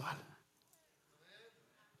espiritual?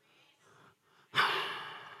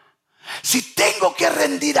 Si tengo que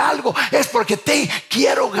rendir algo, es porque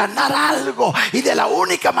quiero ganar algo. Y de la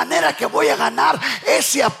única manera que voy a ganar es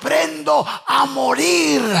si aprendo a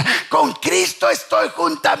morir. Con Cristo estoy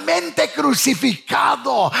juntamente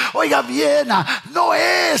crucificado. Oiga bien, no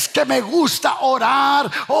es que me gusta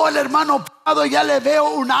orar. Oh, el hermano Prado, ya le veo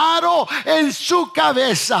un aro en su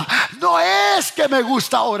cabeza. No es que me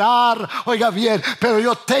gusta orar. Oiga bien, pero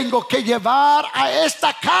yo tengo que llevar a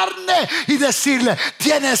esta carne y decirle: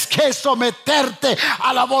 tienes que someterte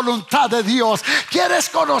a la voluntad de Dios. ¿Quieres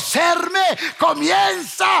conocerme?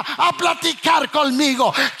 Comienza a platicar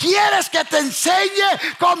conmigo. ¿Quieres que te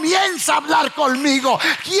enseñe? Comienza a hablar conmigo.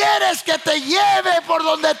 ¿Quieres que te lleve por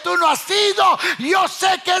donde tú no has ido? Yo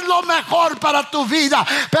sé que es lo mejor para tu vida,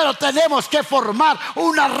 pero tenemos que que formar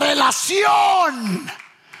una relación.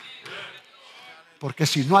 Porque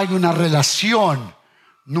si no hay una relación,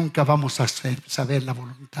 nunca vamos a saber la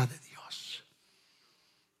voluntad de Dios.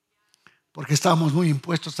 Porque estábamos muy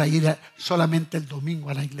impuestos a ir solamente el domingo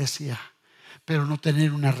a la iglesia, pero no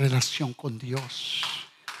tener una relación con Dios.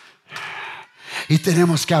 Y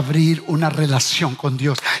tenemos que abrir una relación con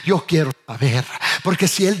Dios. Yo quiero saber, porque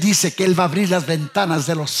si Él dice que Él va a abrir las ventanas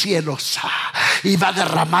de los cielos y va a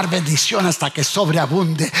derramar bendición hasta que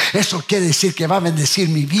sobreabunde, eso quiere decir que va a bendecir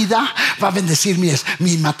mi vida, va a bendecir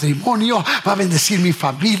mi matrimonio, va a bendecir mi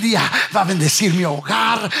familia, va a bendecir mi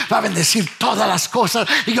hogar, va a bendecir todas las cosas.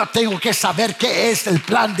 Y yo tengo que saber qué es el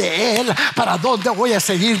plan de Él, para dónde voy a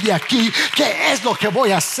seguir de aquí, qué es lo que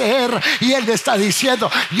voy a hacer. Y Él me está diciendo: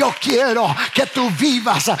 yo quiero que tú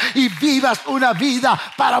vivas y vivas una vida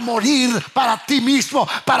para morir para ti mismo,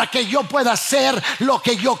 para que yo pueda hacer lo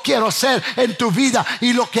que yo quiero hacer en tu vida.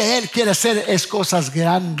 Y lo que Él quiere hacer es cosas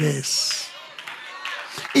grandes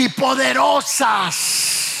y poderosas,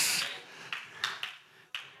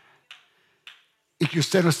 y que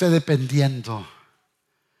usted no esté dependiendo.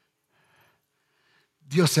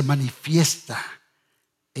 Dios se manifiesta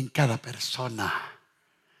en cada persona.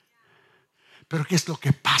 Pero ¿qué es lo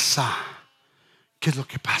que pasa? ¿Qué es lo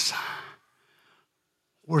que pasa?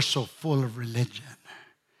 We're so full of religion.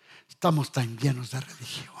 Estamos tan llenos de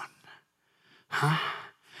religión.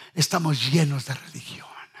 Estamos llenos de religión.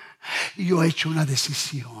 Y yo he hecho una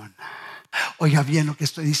decisión. Oiga bien lo que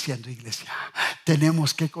estoy diciendo, iglesia.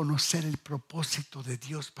 Tenemos que conocer el propósito de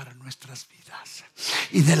Dios para nuestras vidas.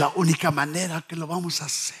 Y de la única manera que lo vamos a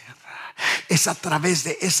hacer es a través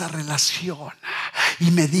de esa relación.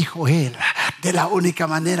 Y me dijo Él: de la única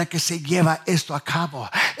manera que se lleva esto a cabo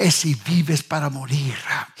es si vives para morir.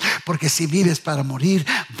 Porque si vives para morir,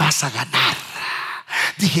 vas a ganar.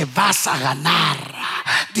 Dije, vas a ganar.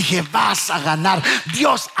 Dije, vas a ganar.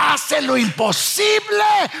 Dios hace lo imposible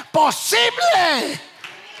posible.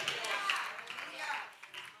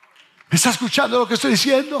 ¿Me está escuchando lo que estoy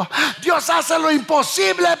diciendo? Dios hace lo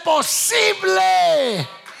imposible posible.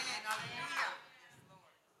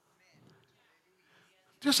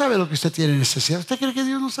 Dios sabe lo que usted tiene necesidad. ¿Usted cree que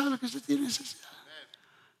Dios no sabe lo que usted tiene necesidad?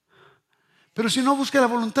 Pero si no busca la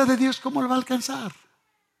voluntad de Dios, ¿cómo la va a alcanzar?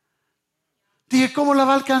 Dije, ¿cómo la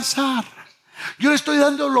va a alcanzar? Yo le estoy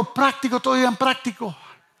dando lo práctico, todavía en práctico.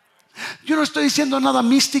 Yo no estoy diciendo nada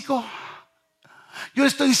místico. Yo le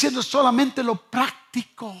estoy diciendo solamente lo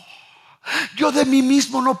práctico. Yo de mí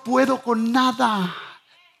mismo no puedo con nada.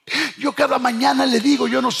 Yo cada mañana le digo: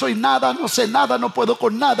 yo no soy nada, no sé nada, no puedo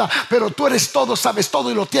con nada, pero tú eres todo, sabes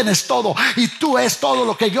todo y lo tienes todo. Y tú eres todo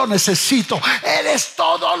lo que yo necesito. Eres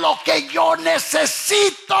todo lo que yo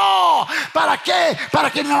necesito. ¿Para qué?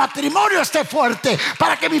 Para que mi matrimonio esté fuerte,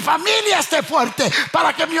 para que mi familia esté fuerte,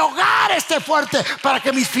 para que mi hogar esté fuerte, para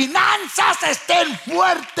que mis finanzas estén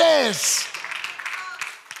fuertes.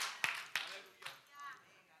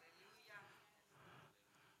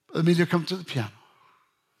 Emilio, come to the piano.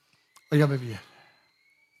 Óigame bien.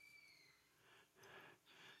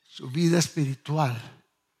 Su vida espiritual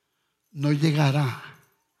no llegará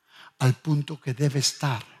al punto que debe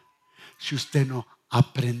estar si usted no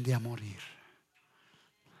aprende a morir.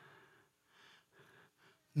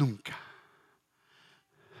 Nunca.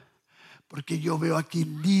 Porque yo veo aquí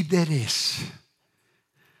líderes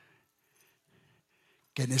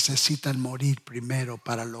que necesitan morir primero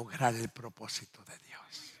para lograr el propósito de Dios.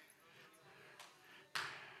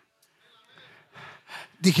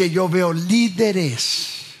 Dije, yo veo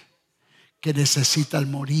líderes que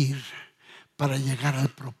necesitan morir para llegar al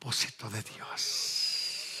propósito de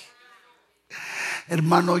Dios.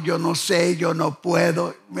 Hermano, yo no sé, yo no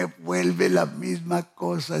puedo, me vuelve la misma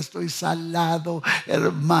cosa, estoy salado,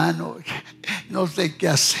 hermano, no sé qué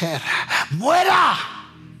hacer. Muera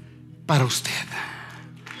para usted.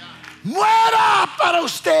 Muera para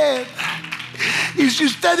usted. Y si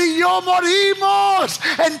usted y yo morimos,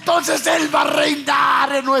 entonces Él va a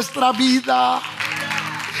reinar en nuestra vida.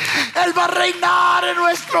 Él va a reinar en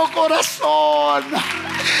nuestro corazón.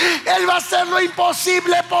 Él va a hacer lo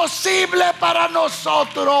imposible posible para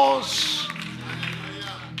nosotros.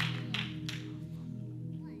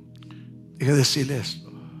 Deje decirle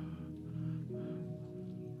esto.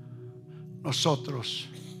 Nosotros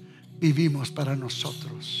vivimos para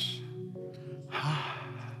nosotros.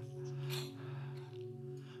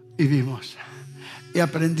 Vivimos. He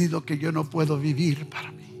aprendido que yo no puedo vivir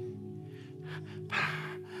para mí.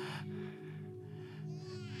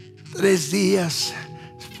 3 días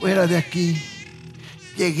fuera de aquí.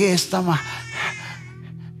 Llegué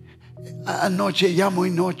anoche, ya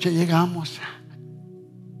muy noche llegamos.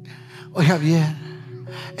 Oiga bien,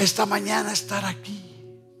 esta mañana estar aquí.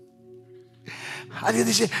 Alguien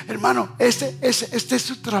dice, hermano, este es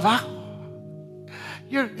su trabajo.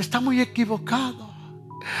 Está muy equivocado.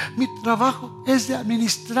 Mi trabajo es de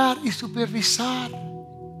administrar y supervisar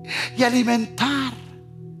y alimentar,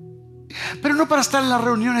 pero no para estar en la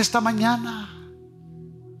reunión esta mañana.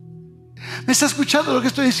 ¿Me está escuchando lo que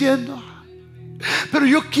estoy diciendo? Pero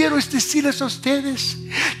yo quiero decirles a ustedes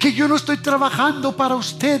que yo no estoy trabajando para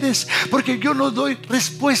ustedes, porque yo no doy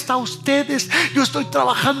respuesta a ustedes. Yo estoy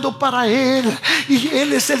trabajando para Él, y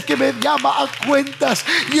Él es el que me llama a cuentas,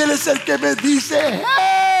 y Él es el que me dice,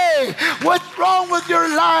 hey, what's wrong with your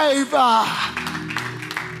life?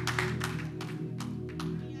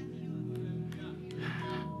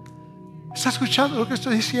 ¿Está escuchando lo que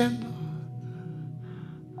estoy diciendo?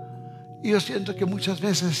 Y yo siento que muchas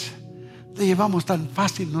veces le llevamos tan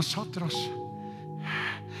fácil nosotros,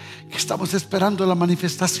 que estamos esperando la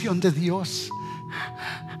manifestación de Dios.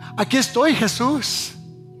 Aquí estoy, Jesús.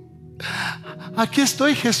 Aquí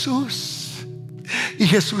estoy, Jesús. Y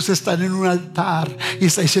Jesús está en un altar y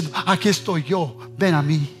está diciendo, aquí estoy yo, ven a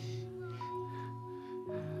mí.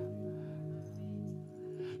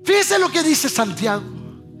 Fíjese lo que dice Santiago: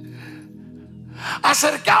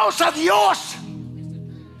 acercaos a Dios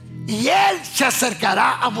y Él se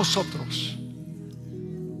acercará a vosotros.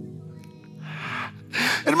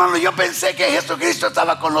 Hermano, yo pensé que Jesucristo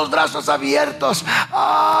estaba con los brazos abiertos,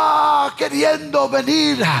 queriendo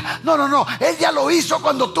venir. No, Él ya lo hizo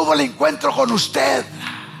cuando tuvo el encuentro con usted.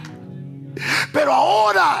 Pero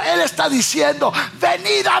ahora Él está diciendo,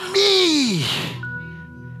 venid a mí.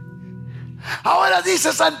 Ahora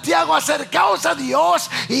dice Santiago, acercaos a Dios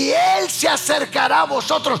y Él se acercará a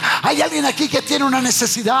vosotros. ¿Hay alguien aquí que tiene una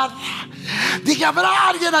necesidad? Diga, ¿habrá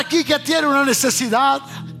alguien aquí que tiene una necesidad?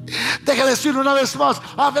 Deje decirlo una vez más,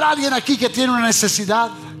 ¿habrá alguien aquí que tiene una necesidad?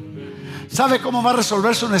 ¿Sabe cómo va a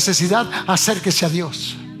resolver su necesidad? Acérquese a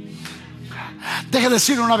Dios. Deje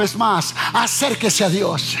decirlo una vez más, acérquese a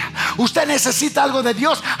Dios. Usted necesita algo de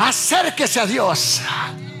Dios, acérquese a Dios.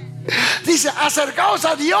 Dice, acercaos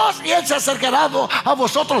a Dios y Él se acercará a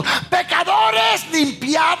vosotros. Pecadores,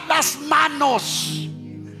 limpiad las manos.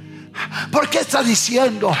 ¿Por qué está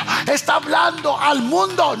diciendo? Está hablando al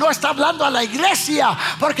mundo, no está hablando a la iglesia,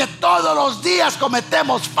 porque todos los días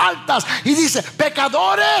cometemos faltas. Y dice,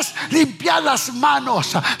 pecadores, limpiad las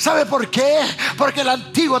manos. ¿Sabe por qué? Porque el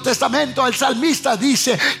Antiguo Testamento, el salmista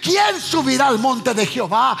dice, ¿quién subirá al monte de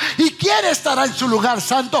Jehová? ¿Y quién estará en su lugar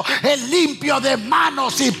santo? El limpio de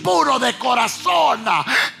manos y puro de corazón.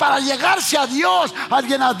 Para llegarse a Dios,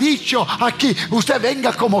 alguien ha dicho aquí, usted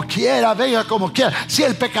venga como quiera, venga como quiera. Si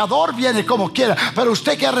el pecador viene como quiera, pero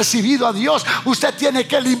usted que ha recibido a Dios, usted tiene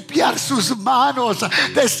que limpiar sus manos,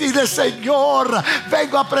 decirle, Señor,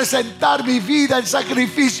 vengo a presentar mi vida en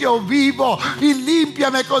sacrificio vivo y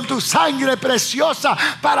límpiame con tu sangre preciosa.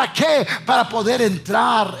 ¿Para qué? Para poder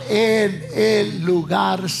entrar en el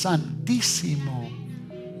lugar santísimo.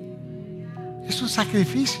 ¿Es un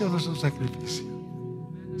sacrificio o no es un sacrificio?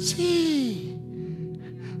 Sí.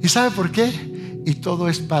 ¿Y sabe por qué? Y todo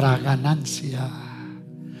es para ganancia.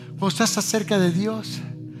 Cuando usted está cerca de Dios,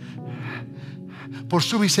 por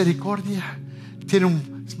su misericordia, tiene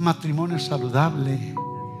un matrimonio saludable,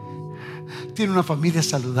 tiene una familia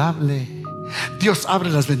saludable. Dios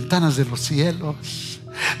abre las ventanas de los cielos.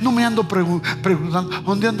 No me ando preguntando,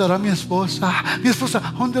 ¿dónde andará mi esposa? Mi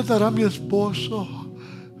esposa, ¿dónde andará mi esposo?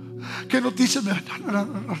 ¿Qué noticias me dan?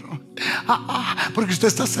 No. Porque usted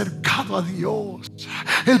está acercado a Dios.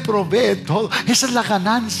 Él provee todo. Esa es la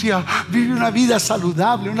ganancia. Vive una vida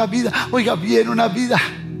saludable, una vida, oiga bien, una vida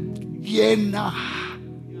llena,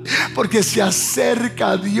 porque se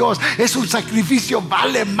acerca a Dios. Es un sacrificio,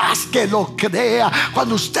 vale más que lo crea.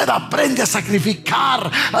 Cuando usted aprende a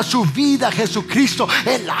sacrificar a su vida a Jesucristo,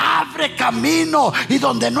 Él abre camino, y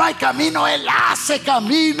donde no hay camino, Él hace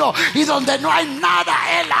camino, y donde no hay nada,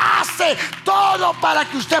 Él hace todo para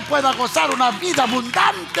que usted pueda gozar una vida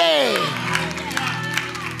abundante.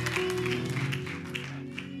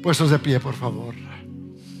 Puestos de pie, por favor.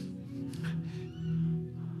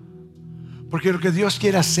 Porque lo que Dios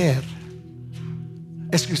quiere hacer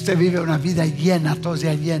es que usted vive una vida llena, todo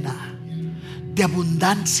sea llena, de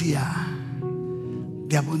abundancia,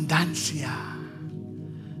 de abundancia,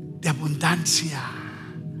 de abundancia,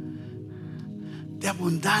 de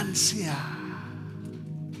abundancia.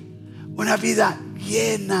 Una vida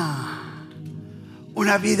llena,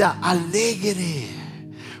 una vida alegre,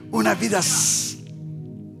 una vida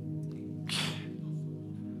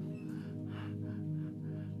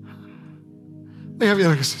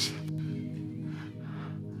Jesús.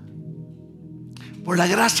 Por la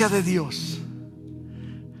gracia de Dios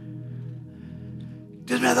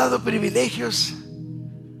ha dado privilegios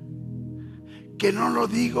que no lo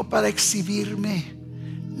digo para exhibirme.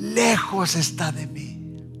 Lejos está de mí.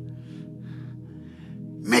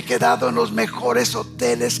 Me he quedado en los mejores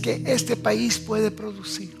hoteles que este país puede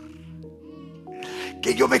producir.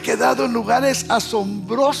 Que yo me he quedado en lugares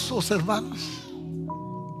asombrosos, hermanos.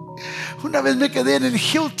 Una vez me quedé en el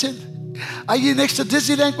Hilton, ahí next to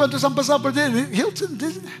Disneyland. ¿Cuántos han pasado por el Hilton,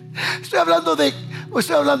 Disneyland? Estoy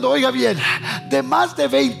hablando, oiga bien, de más de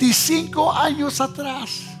 25 años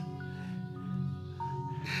atrás.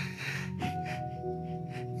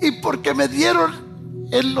 Y porque me dieron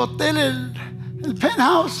el hotel, el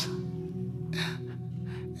penthouse,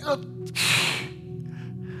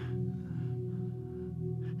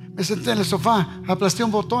 me senté en el sofá, aplasté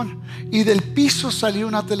un botón y del piso salió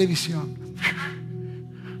una televisión.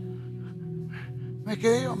 Me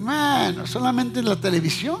quedé yo, man, solamente en la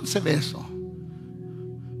televisión se ve eso.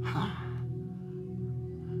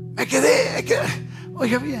 Me quedé,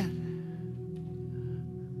 oiga bien.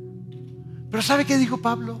 Pero ¿sabe qué dijo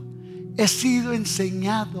Pablo? He sido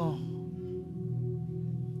enseñado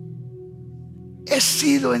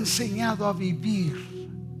a vivir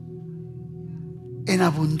en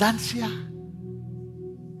abundancia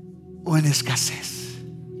o en escasez.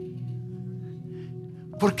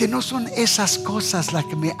 Porque no son esas cosas las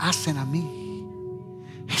que me hacen a mí.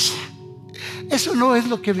 Eso no es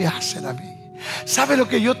lo que me hacen a mí. ¿Sabe lo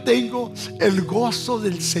que yo tengo? El gozo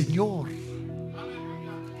del Señor.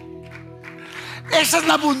 Esa es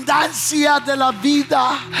la abundancia de la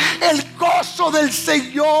vida. El gozo del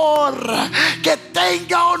Señor. Que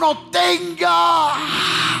tenga o no tenga.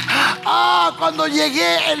 Cuando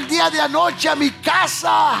llegué el día de anoche a mi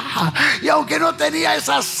casa, y aunque no tenía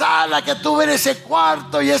esa sala que tuve en ese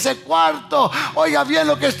cuarto, y ese cuarto, oiga bien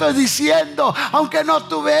lo que estoy diciendo, aunque no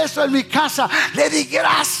tuve eso en mi casa, le di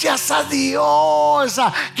gracias a Dios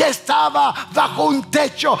que estaba bajo un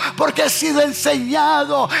techo, porque he sido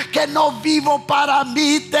enseñado que no vivo para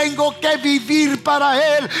mí, tengo que vivir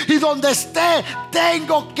para Él, y donde esté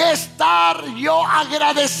tengo que estar yo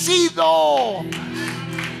agradecido.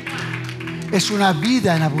 Es una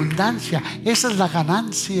vida en abundancia. Esa es la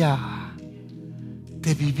ganancia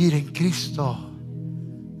de vivir en Cristo.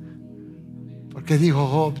 Porque dijo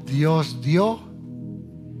Job, Dios dio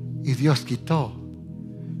y Dios quitó.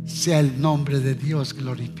 Sea el nombre de Dios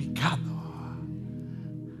glorificado.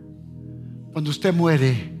 Cuando usted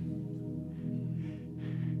muere,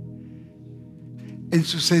 en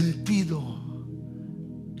su sentido,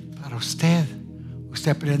 para usted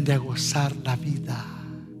aprende a gozar la vida.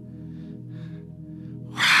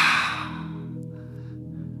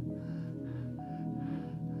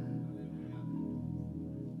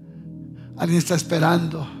 Alguien está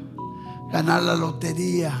esperando ganar la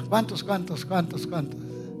lotería. ¿Cuántos?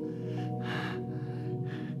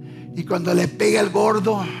 Y cuando le pega el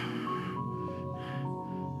gordo,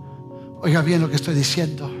 oiga bien lo que estoy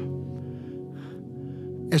diciendo,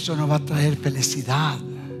 eso no va a traer felicidad,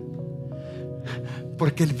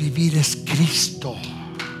 porque el vivir es Cristo.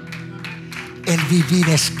 El vivir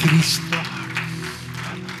es Cristo.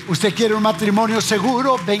 Usted quiere un matrimonio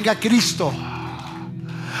seguro, venga a Cristo.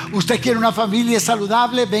 Usted quiere una familia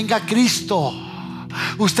saludable, venga a Cristo.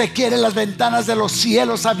 Usted quiere las ventanas de los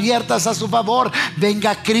cielos abiertas a su favor,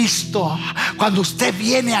 venga a Cristo. Cuando usted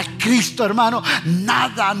viene a Cristo, hermano,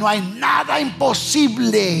 no hay nada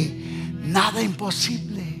imposible. Nada imposible.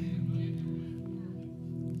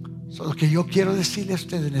 Lo que yo quiero decirle a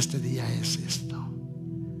usted en este día es esto: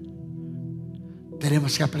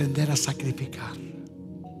 tenemos que aprender a sacrificar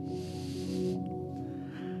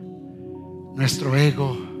nuestro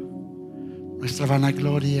ego, nuestra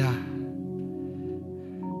vanagloria,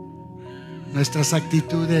 nuestras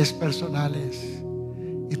actitudes personales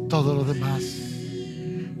y todo lo demás.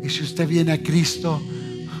 Y si usted viene a Cristo,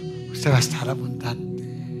 usted va a estar abundante.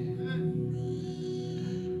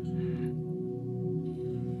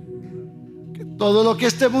 Que todo lo que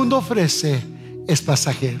este mundo ofrece es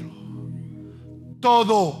pasajero.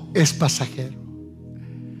 Todo es pasajero.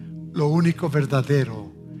 Lo único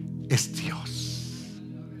verdadero es Dios.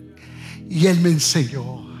 Y Él me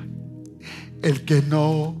enseñó: el que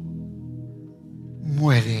no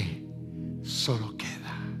muere solo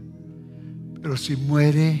queda, pero si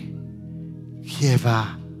muere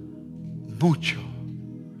lleva mucho,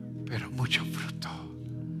 pero mucho fruto.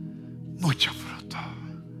 Mucho fruto.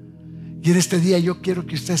 Y en este día yo quiero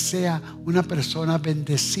que usted sea una persona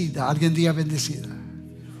bendecida. Alguien diga bendecida.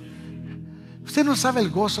 Usted no sabe el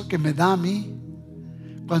gozo que me da a mí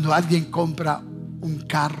cuando alguien compra un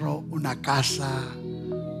carro, una casa,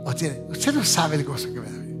 usted no sabe el gozo que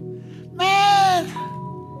me da. Man,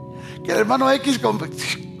 Que el hermano X,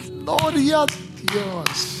 gloria a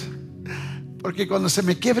Dios. Porque cuando se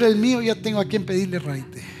me quiebra el mío, ya tengo a quien pedirle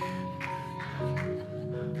raite.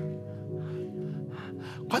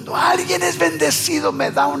 Cuando alguien es bendecido,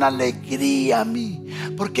 me da una alegría a mí,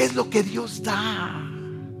 porque es lo que Dios da.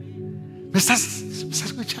 ¿Me estás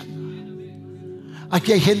escuchando?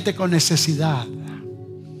 Aquí hay gente con necesidad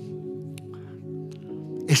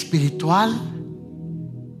espiritual,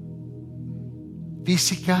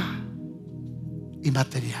 física y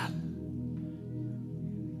material.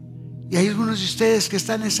 Y hay algunos de ustedes que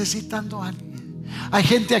están necesitando a alguien. Hay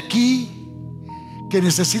gente aquí que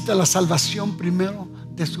necesita la salvación primero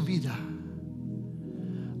de su vida.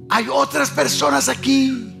 Hay otras personas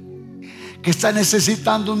aquí que están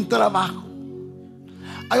necesitando un trabajo.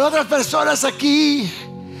 Hay otras personas aquí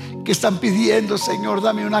que están pidiendo: Señor,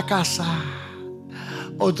 dame una casa.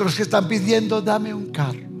 Otros que están pidiendo: dame un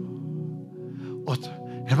carro. Otros,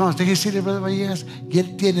 hermanos, déjeme decirle, brother Villegas, y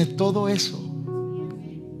Él tiene todo eso.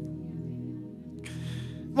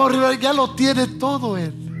 Ya lo tiene todo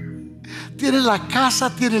Él. Tiene la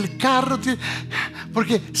casa, tiene el carro,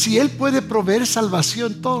 porque si Él puede proveer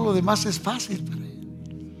salvación, todo lo demás es fácil para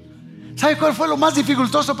Él. ¿Sabe cuál fue lo más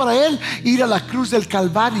dificultoso para Él? Ir a la cruz del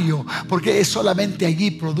Calvario, porque es solamente allí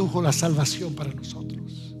produjo la salvación para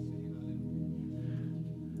nosotros.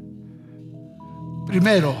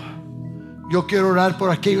 Primero, yo quiero orar por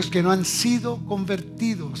aquellos que no han sido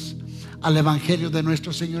convertidos al evangelio de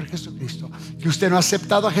nuestro Señor Jesucristo, que usted no ha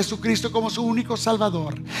aceptado a Jesucristo como su único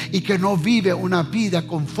Salvador y que no vive una vida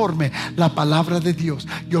conforme la palabra de Dios.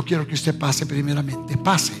 Yo quiero que usted pase primeramente.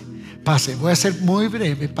 Pase, voy a ser muy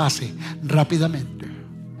breve. Pase rápidamente.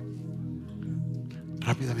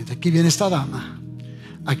 Aquí viene esta dama.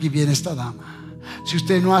 Si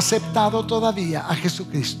usted no ha aceptado todavía a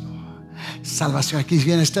Jesucristo, salvación, aquí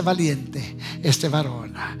viene este valiente, este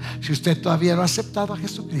varón. Si usted todavía no ha aceptado a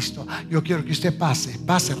Jesucristo, yo quiero que usted pase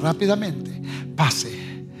rápidamente.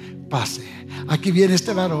 Pase. Aquí viene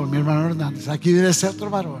este varón, mi hermano Hernández. Aquí viene este otro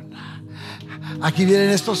varón. Aquí vienen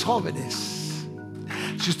estos jóvenes.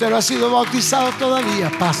 Si usted no ha sido bautizado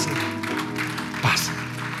todavía, pase.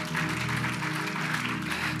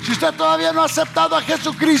 Si usted todavía no ha aceptado a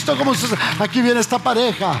Jesucristo como su... Aquí viene esta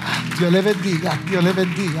pareja. Dios le bendiga.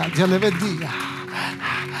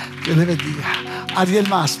 Alguien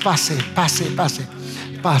más,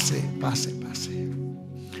 pase.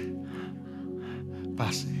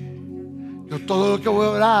 Yo todo lo que voy a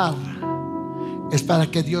orar es para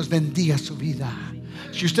que Dios bendiga su vida.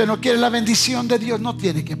 Si usted no quiere la bendición de Dios, no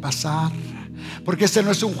tiene que pasar, porque este no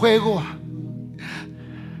es un juego.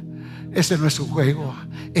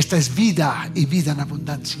 Esta es vida, y vida en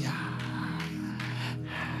abundancia.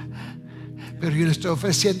 Pero yo le estoy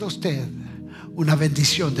ofreciendo a usted una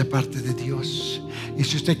bendición de parte de Dios. Y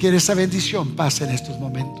si usted quiere esa bendición, pase en estos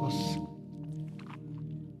momentos.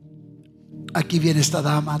 Aquí viene esta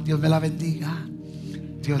dama. Dios me la bendiga.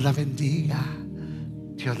 Dios la bendiga.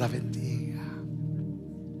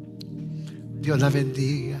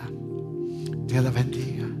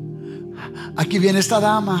 Aquí viene esta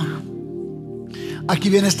dama.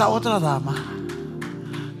 Aquí viene esta otra dama,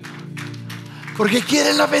 porque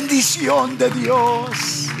quieren la bendición de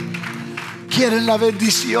Dios.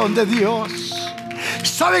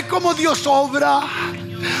 ¿Sabe cómo Dios obra?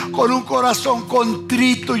 Con un corazón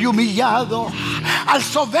contrito y humillado. Al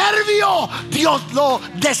soberbio Dios lo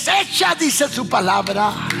desecha, dice su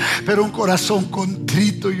palabra, pero un corazón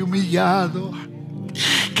contrito y humillado,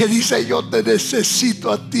 que dice: yo te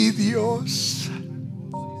necesito a ti, Dios.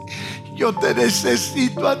 Yo te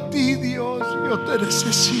necesito a ti, Dios.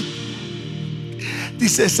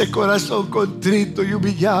 Dice: ese corazón contrito y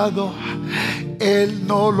humillado, Él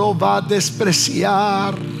no lo va a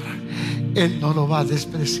despreciar. En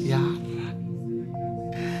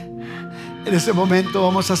ese momento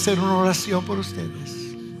vamos a hacer una oración por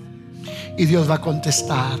ustedes, y Dios va a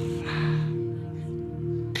contestar.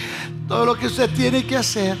 Todo lo que usted tiene que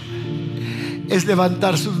hacer es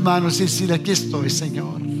levantar sus manos y decir: aquí estoy,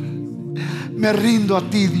 Señor. Me rindo a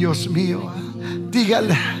ti, Dios mío.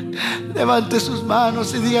 Dígale, levante sus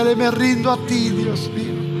manos y dígale: me rindo a ti, Dios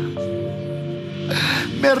mío.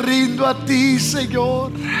 Me rindo a ti,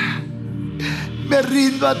 Señor. Me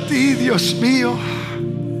rindo a ti, Dios mío.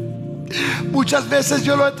 Muchas veces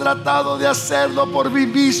yo lo he tratado de hacerlo por mí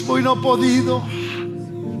mismo y no he podido.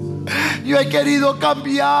 Yo he querido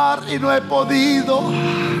cambiar y no he podido.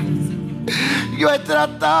 Yo he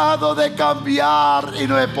tratado de cambiar y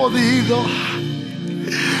no he podido.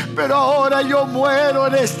 Pero ahora yo muero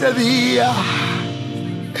en este día.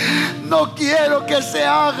 No quiero que se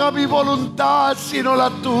haga mi voluntad, sino la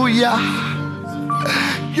tuya.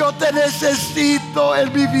 Yo te necesito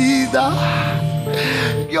en mi vida.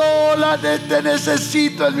 Yo te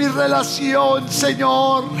necesito en mi relación,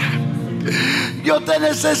 Señor. Yo te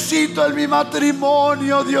necesito en mi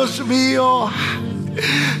matrimonio, Dios mío.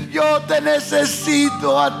 Yo te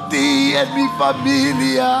necesito a ti en mi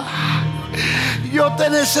familia. Yo te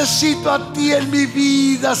necesito a ti en mi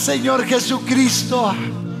vida, Señor Jesucristo.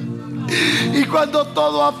 Y cuando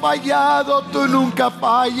todo ha fallado, tú nunca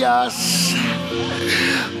fallas.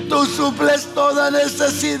 Tú suples toda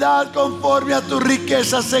necesidad conforme a tus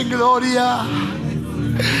riquezas en gloria.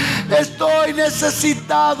 Estoy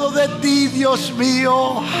necesitado de ti, Dios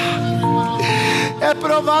mío. He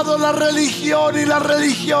probado la religión y la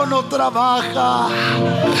religión no trabaja.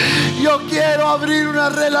 Yo quiero abrir una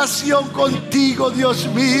relación contigo, Dios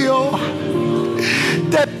mío.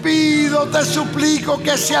 Te pido, te suplico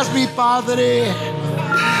que seas mi Padre.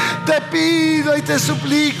 Te pido y te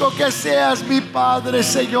suplico que seas mi Padre,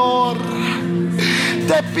 Señor.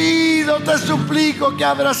 Te pido, te suplico que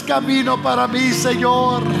abras camino para mí,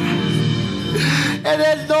 Señor. En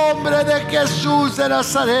el nombre de Jesús de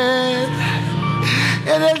Nazaret.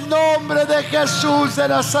 En el nombre de Jesús de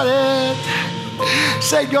Nazaret.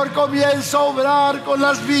 Señor, comienza a obrar con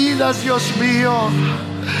las vidas, Dios mío.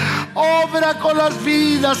 Obra con las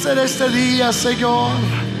vidas en este día, Señor.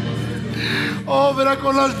 Obra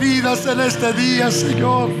con las vidas en este día,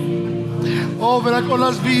 Señor. Obra con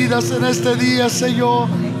las vidas en este día, Señor.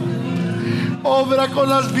 Obra con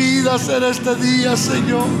las vidas en este día,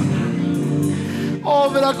 Señor.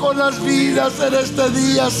 Obra con las vidas en este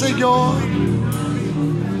día, Señor.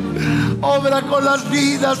 Obra con las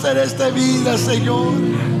vidas en esta vida, Señor.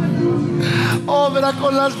 Obra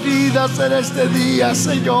con las vidas en este día,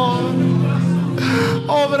 Señor.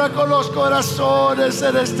 Obra con los corazones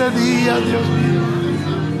en este día, Dios mío.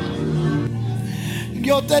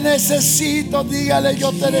 Yo te necesito, dígale,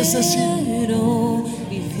 yo te necesito.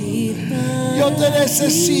 Yo te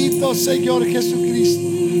necesito, Señor Jesucristo.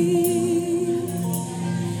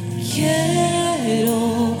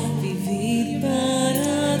 Quiero vivir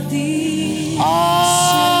para ti.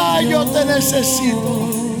 Yo te necesito.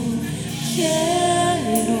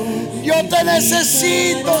 Yo te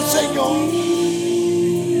necesito, Señor.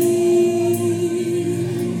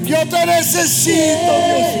 Yo te necesito,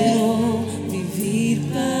 Dios mío. Vivir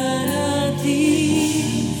para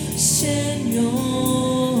ti, Señor.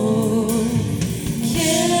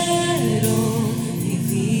 Quiero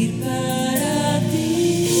vivir para ti.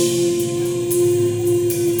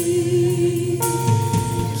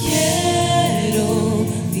 Quiero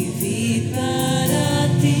vivir para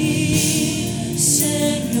ti,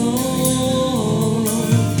 Señor.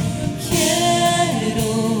 Quiero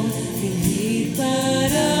vivir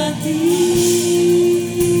para ti.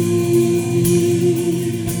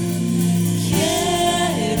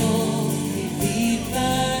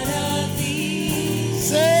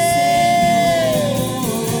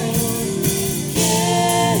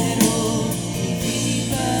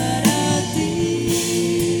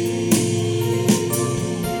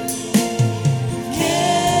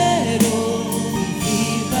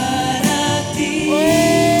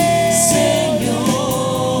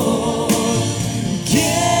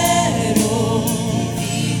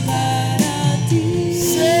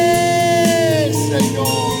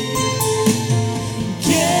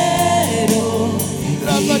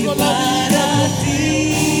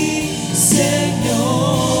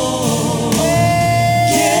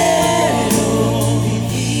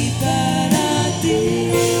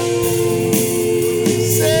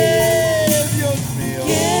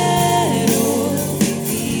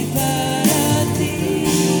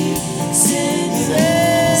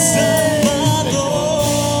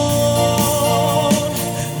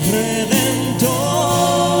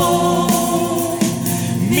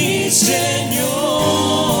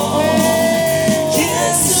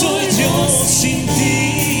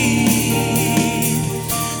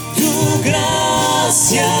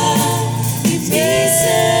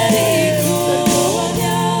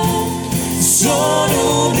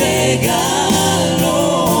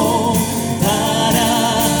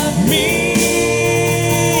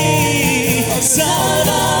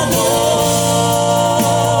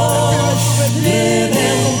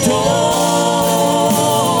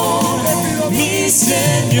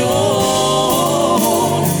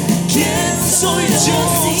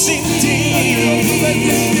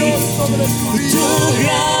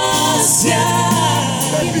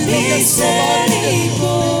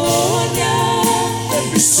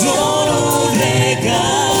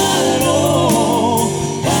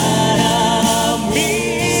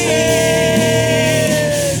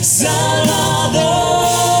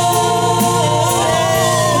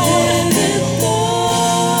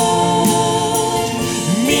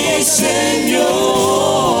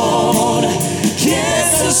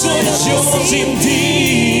 sin ti.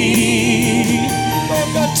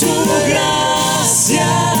 Tu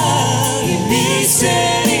gracia y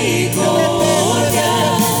misericordia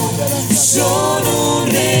son un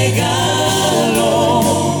regalo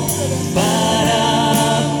para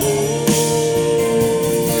mí.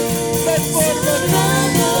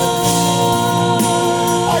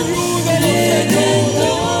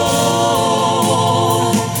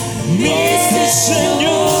 Redentor, mi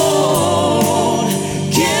Señor,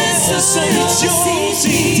 ¿quién soy yo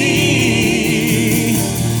sin ti?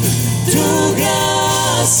 Tu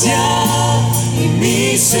gracia y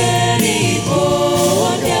misericordia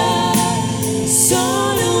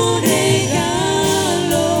son un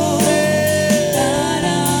regalo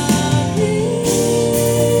para mí.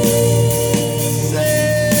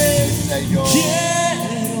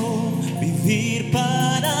 Quiero vivir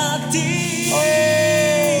para ti.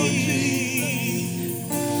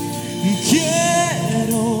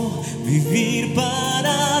 Quiero vivir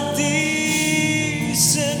para ti,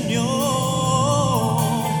 Señor.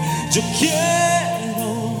 Yo quiero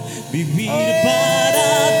vivir para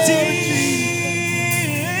ti.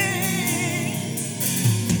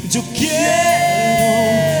 Yo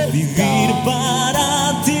quiero vivir para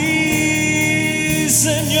ti,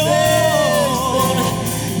 Señor.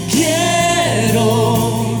 Quiero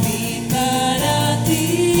vivir para ti.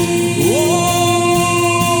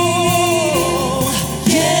 Oh,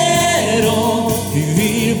 quiero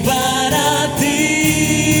vivir para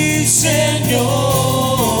ti, Señor.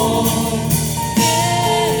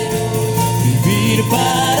 Vivir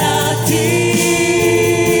para ti.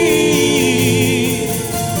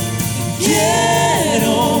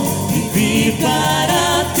 Quiero vivir para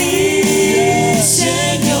ti.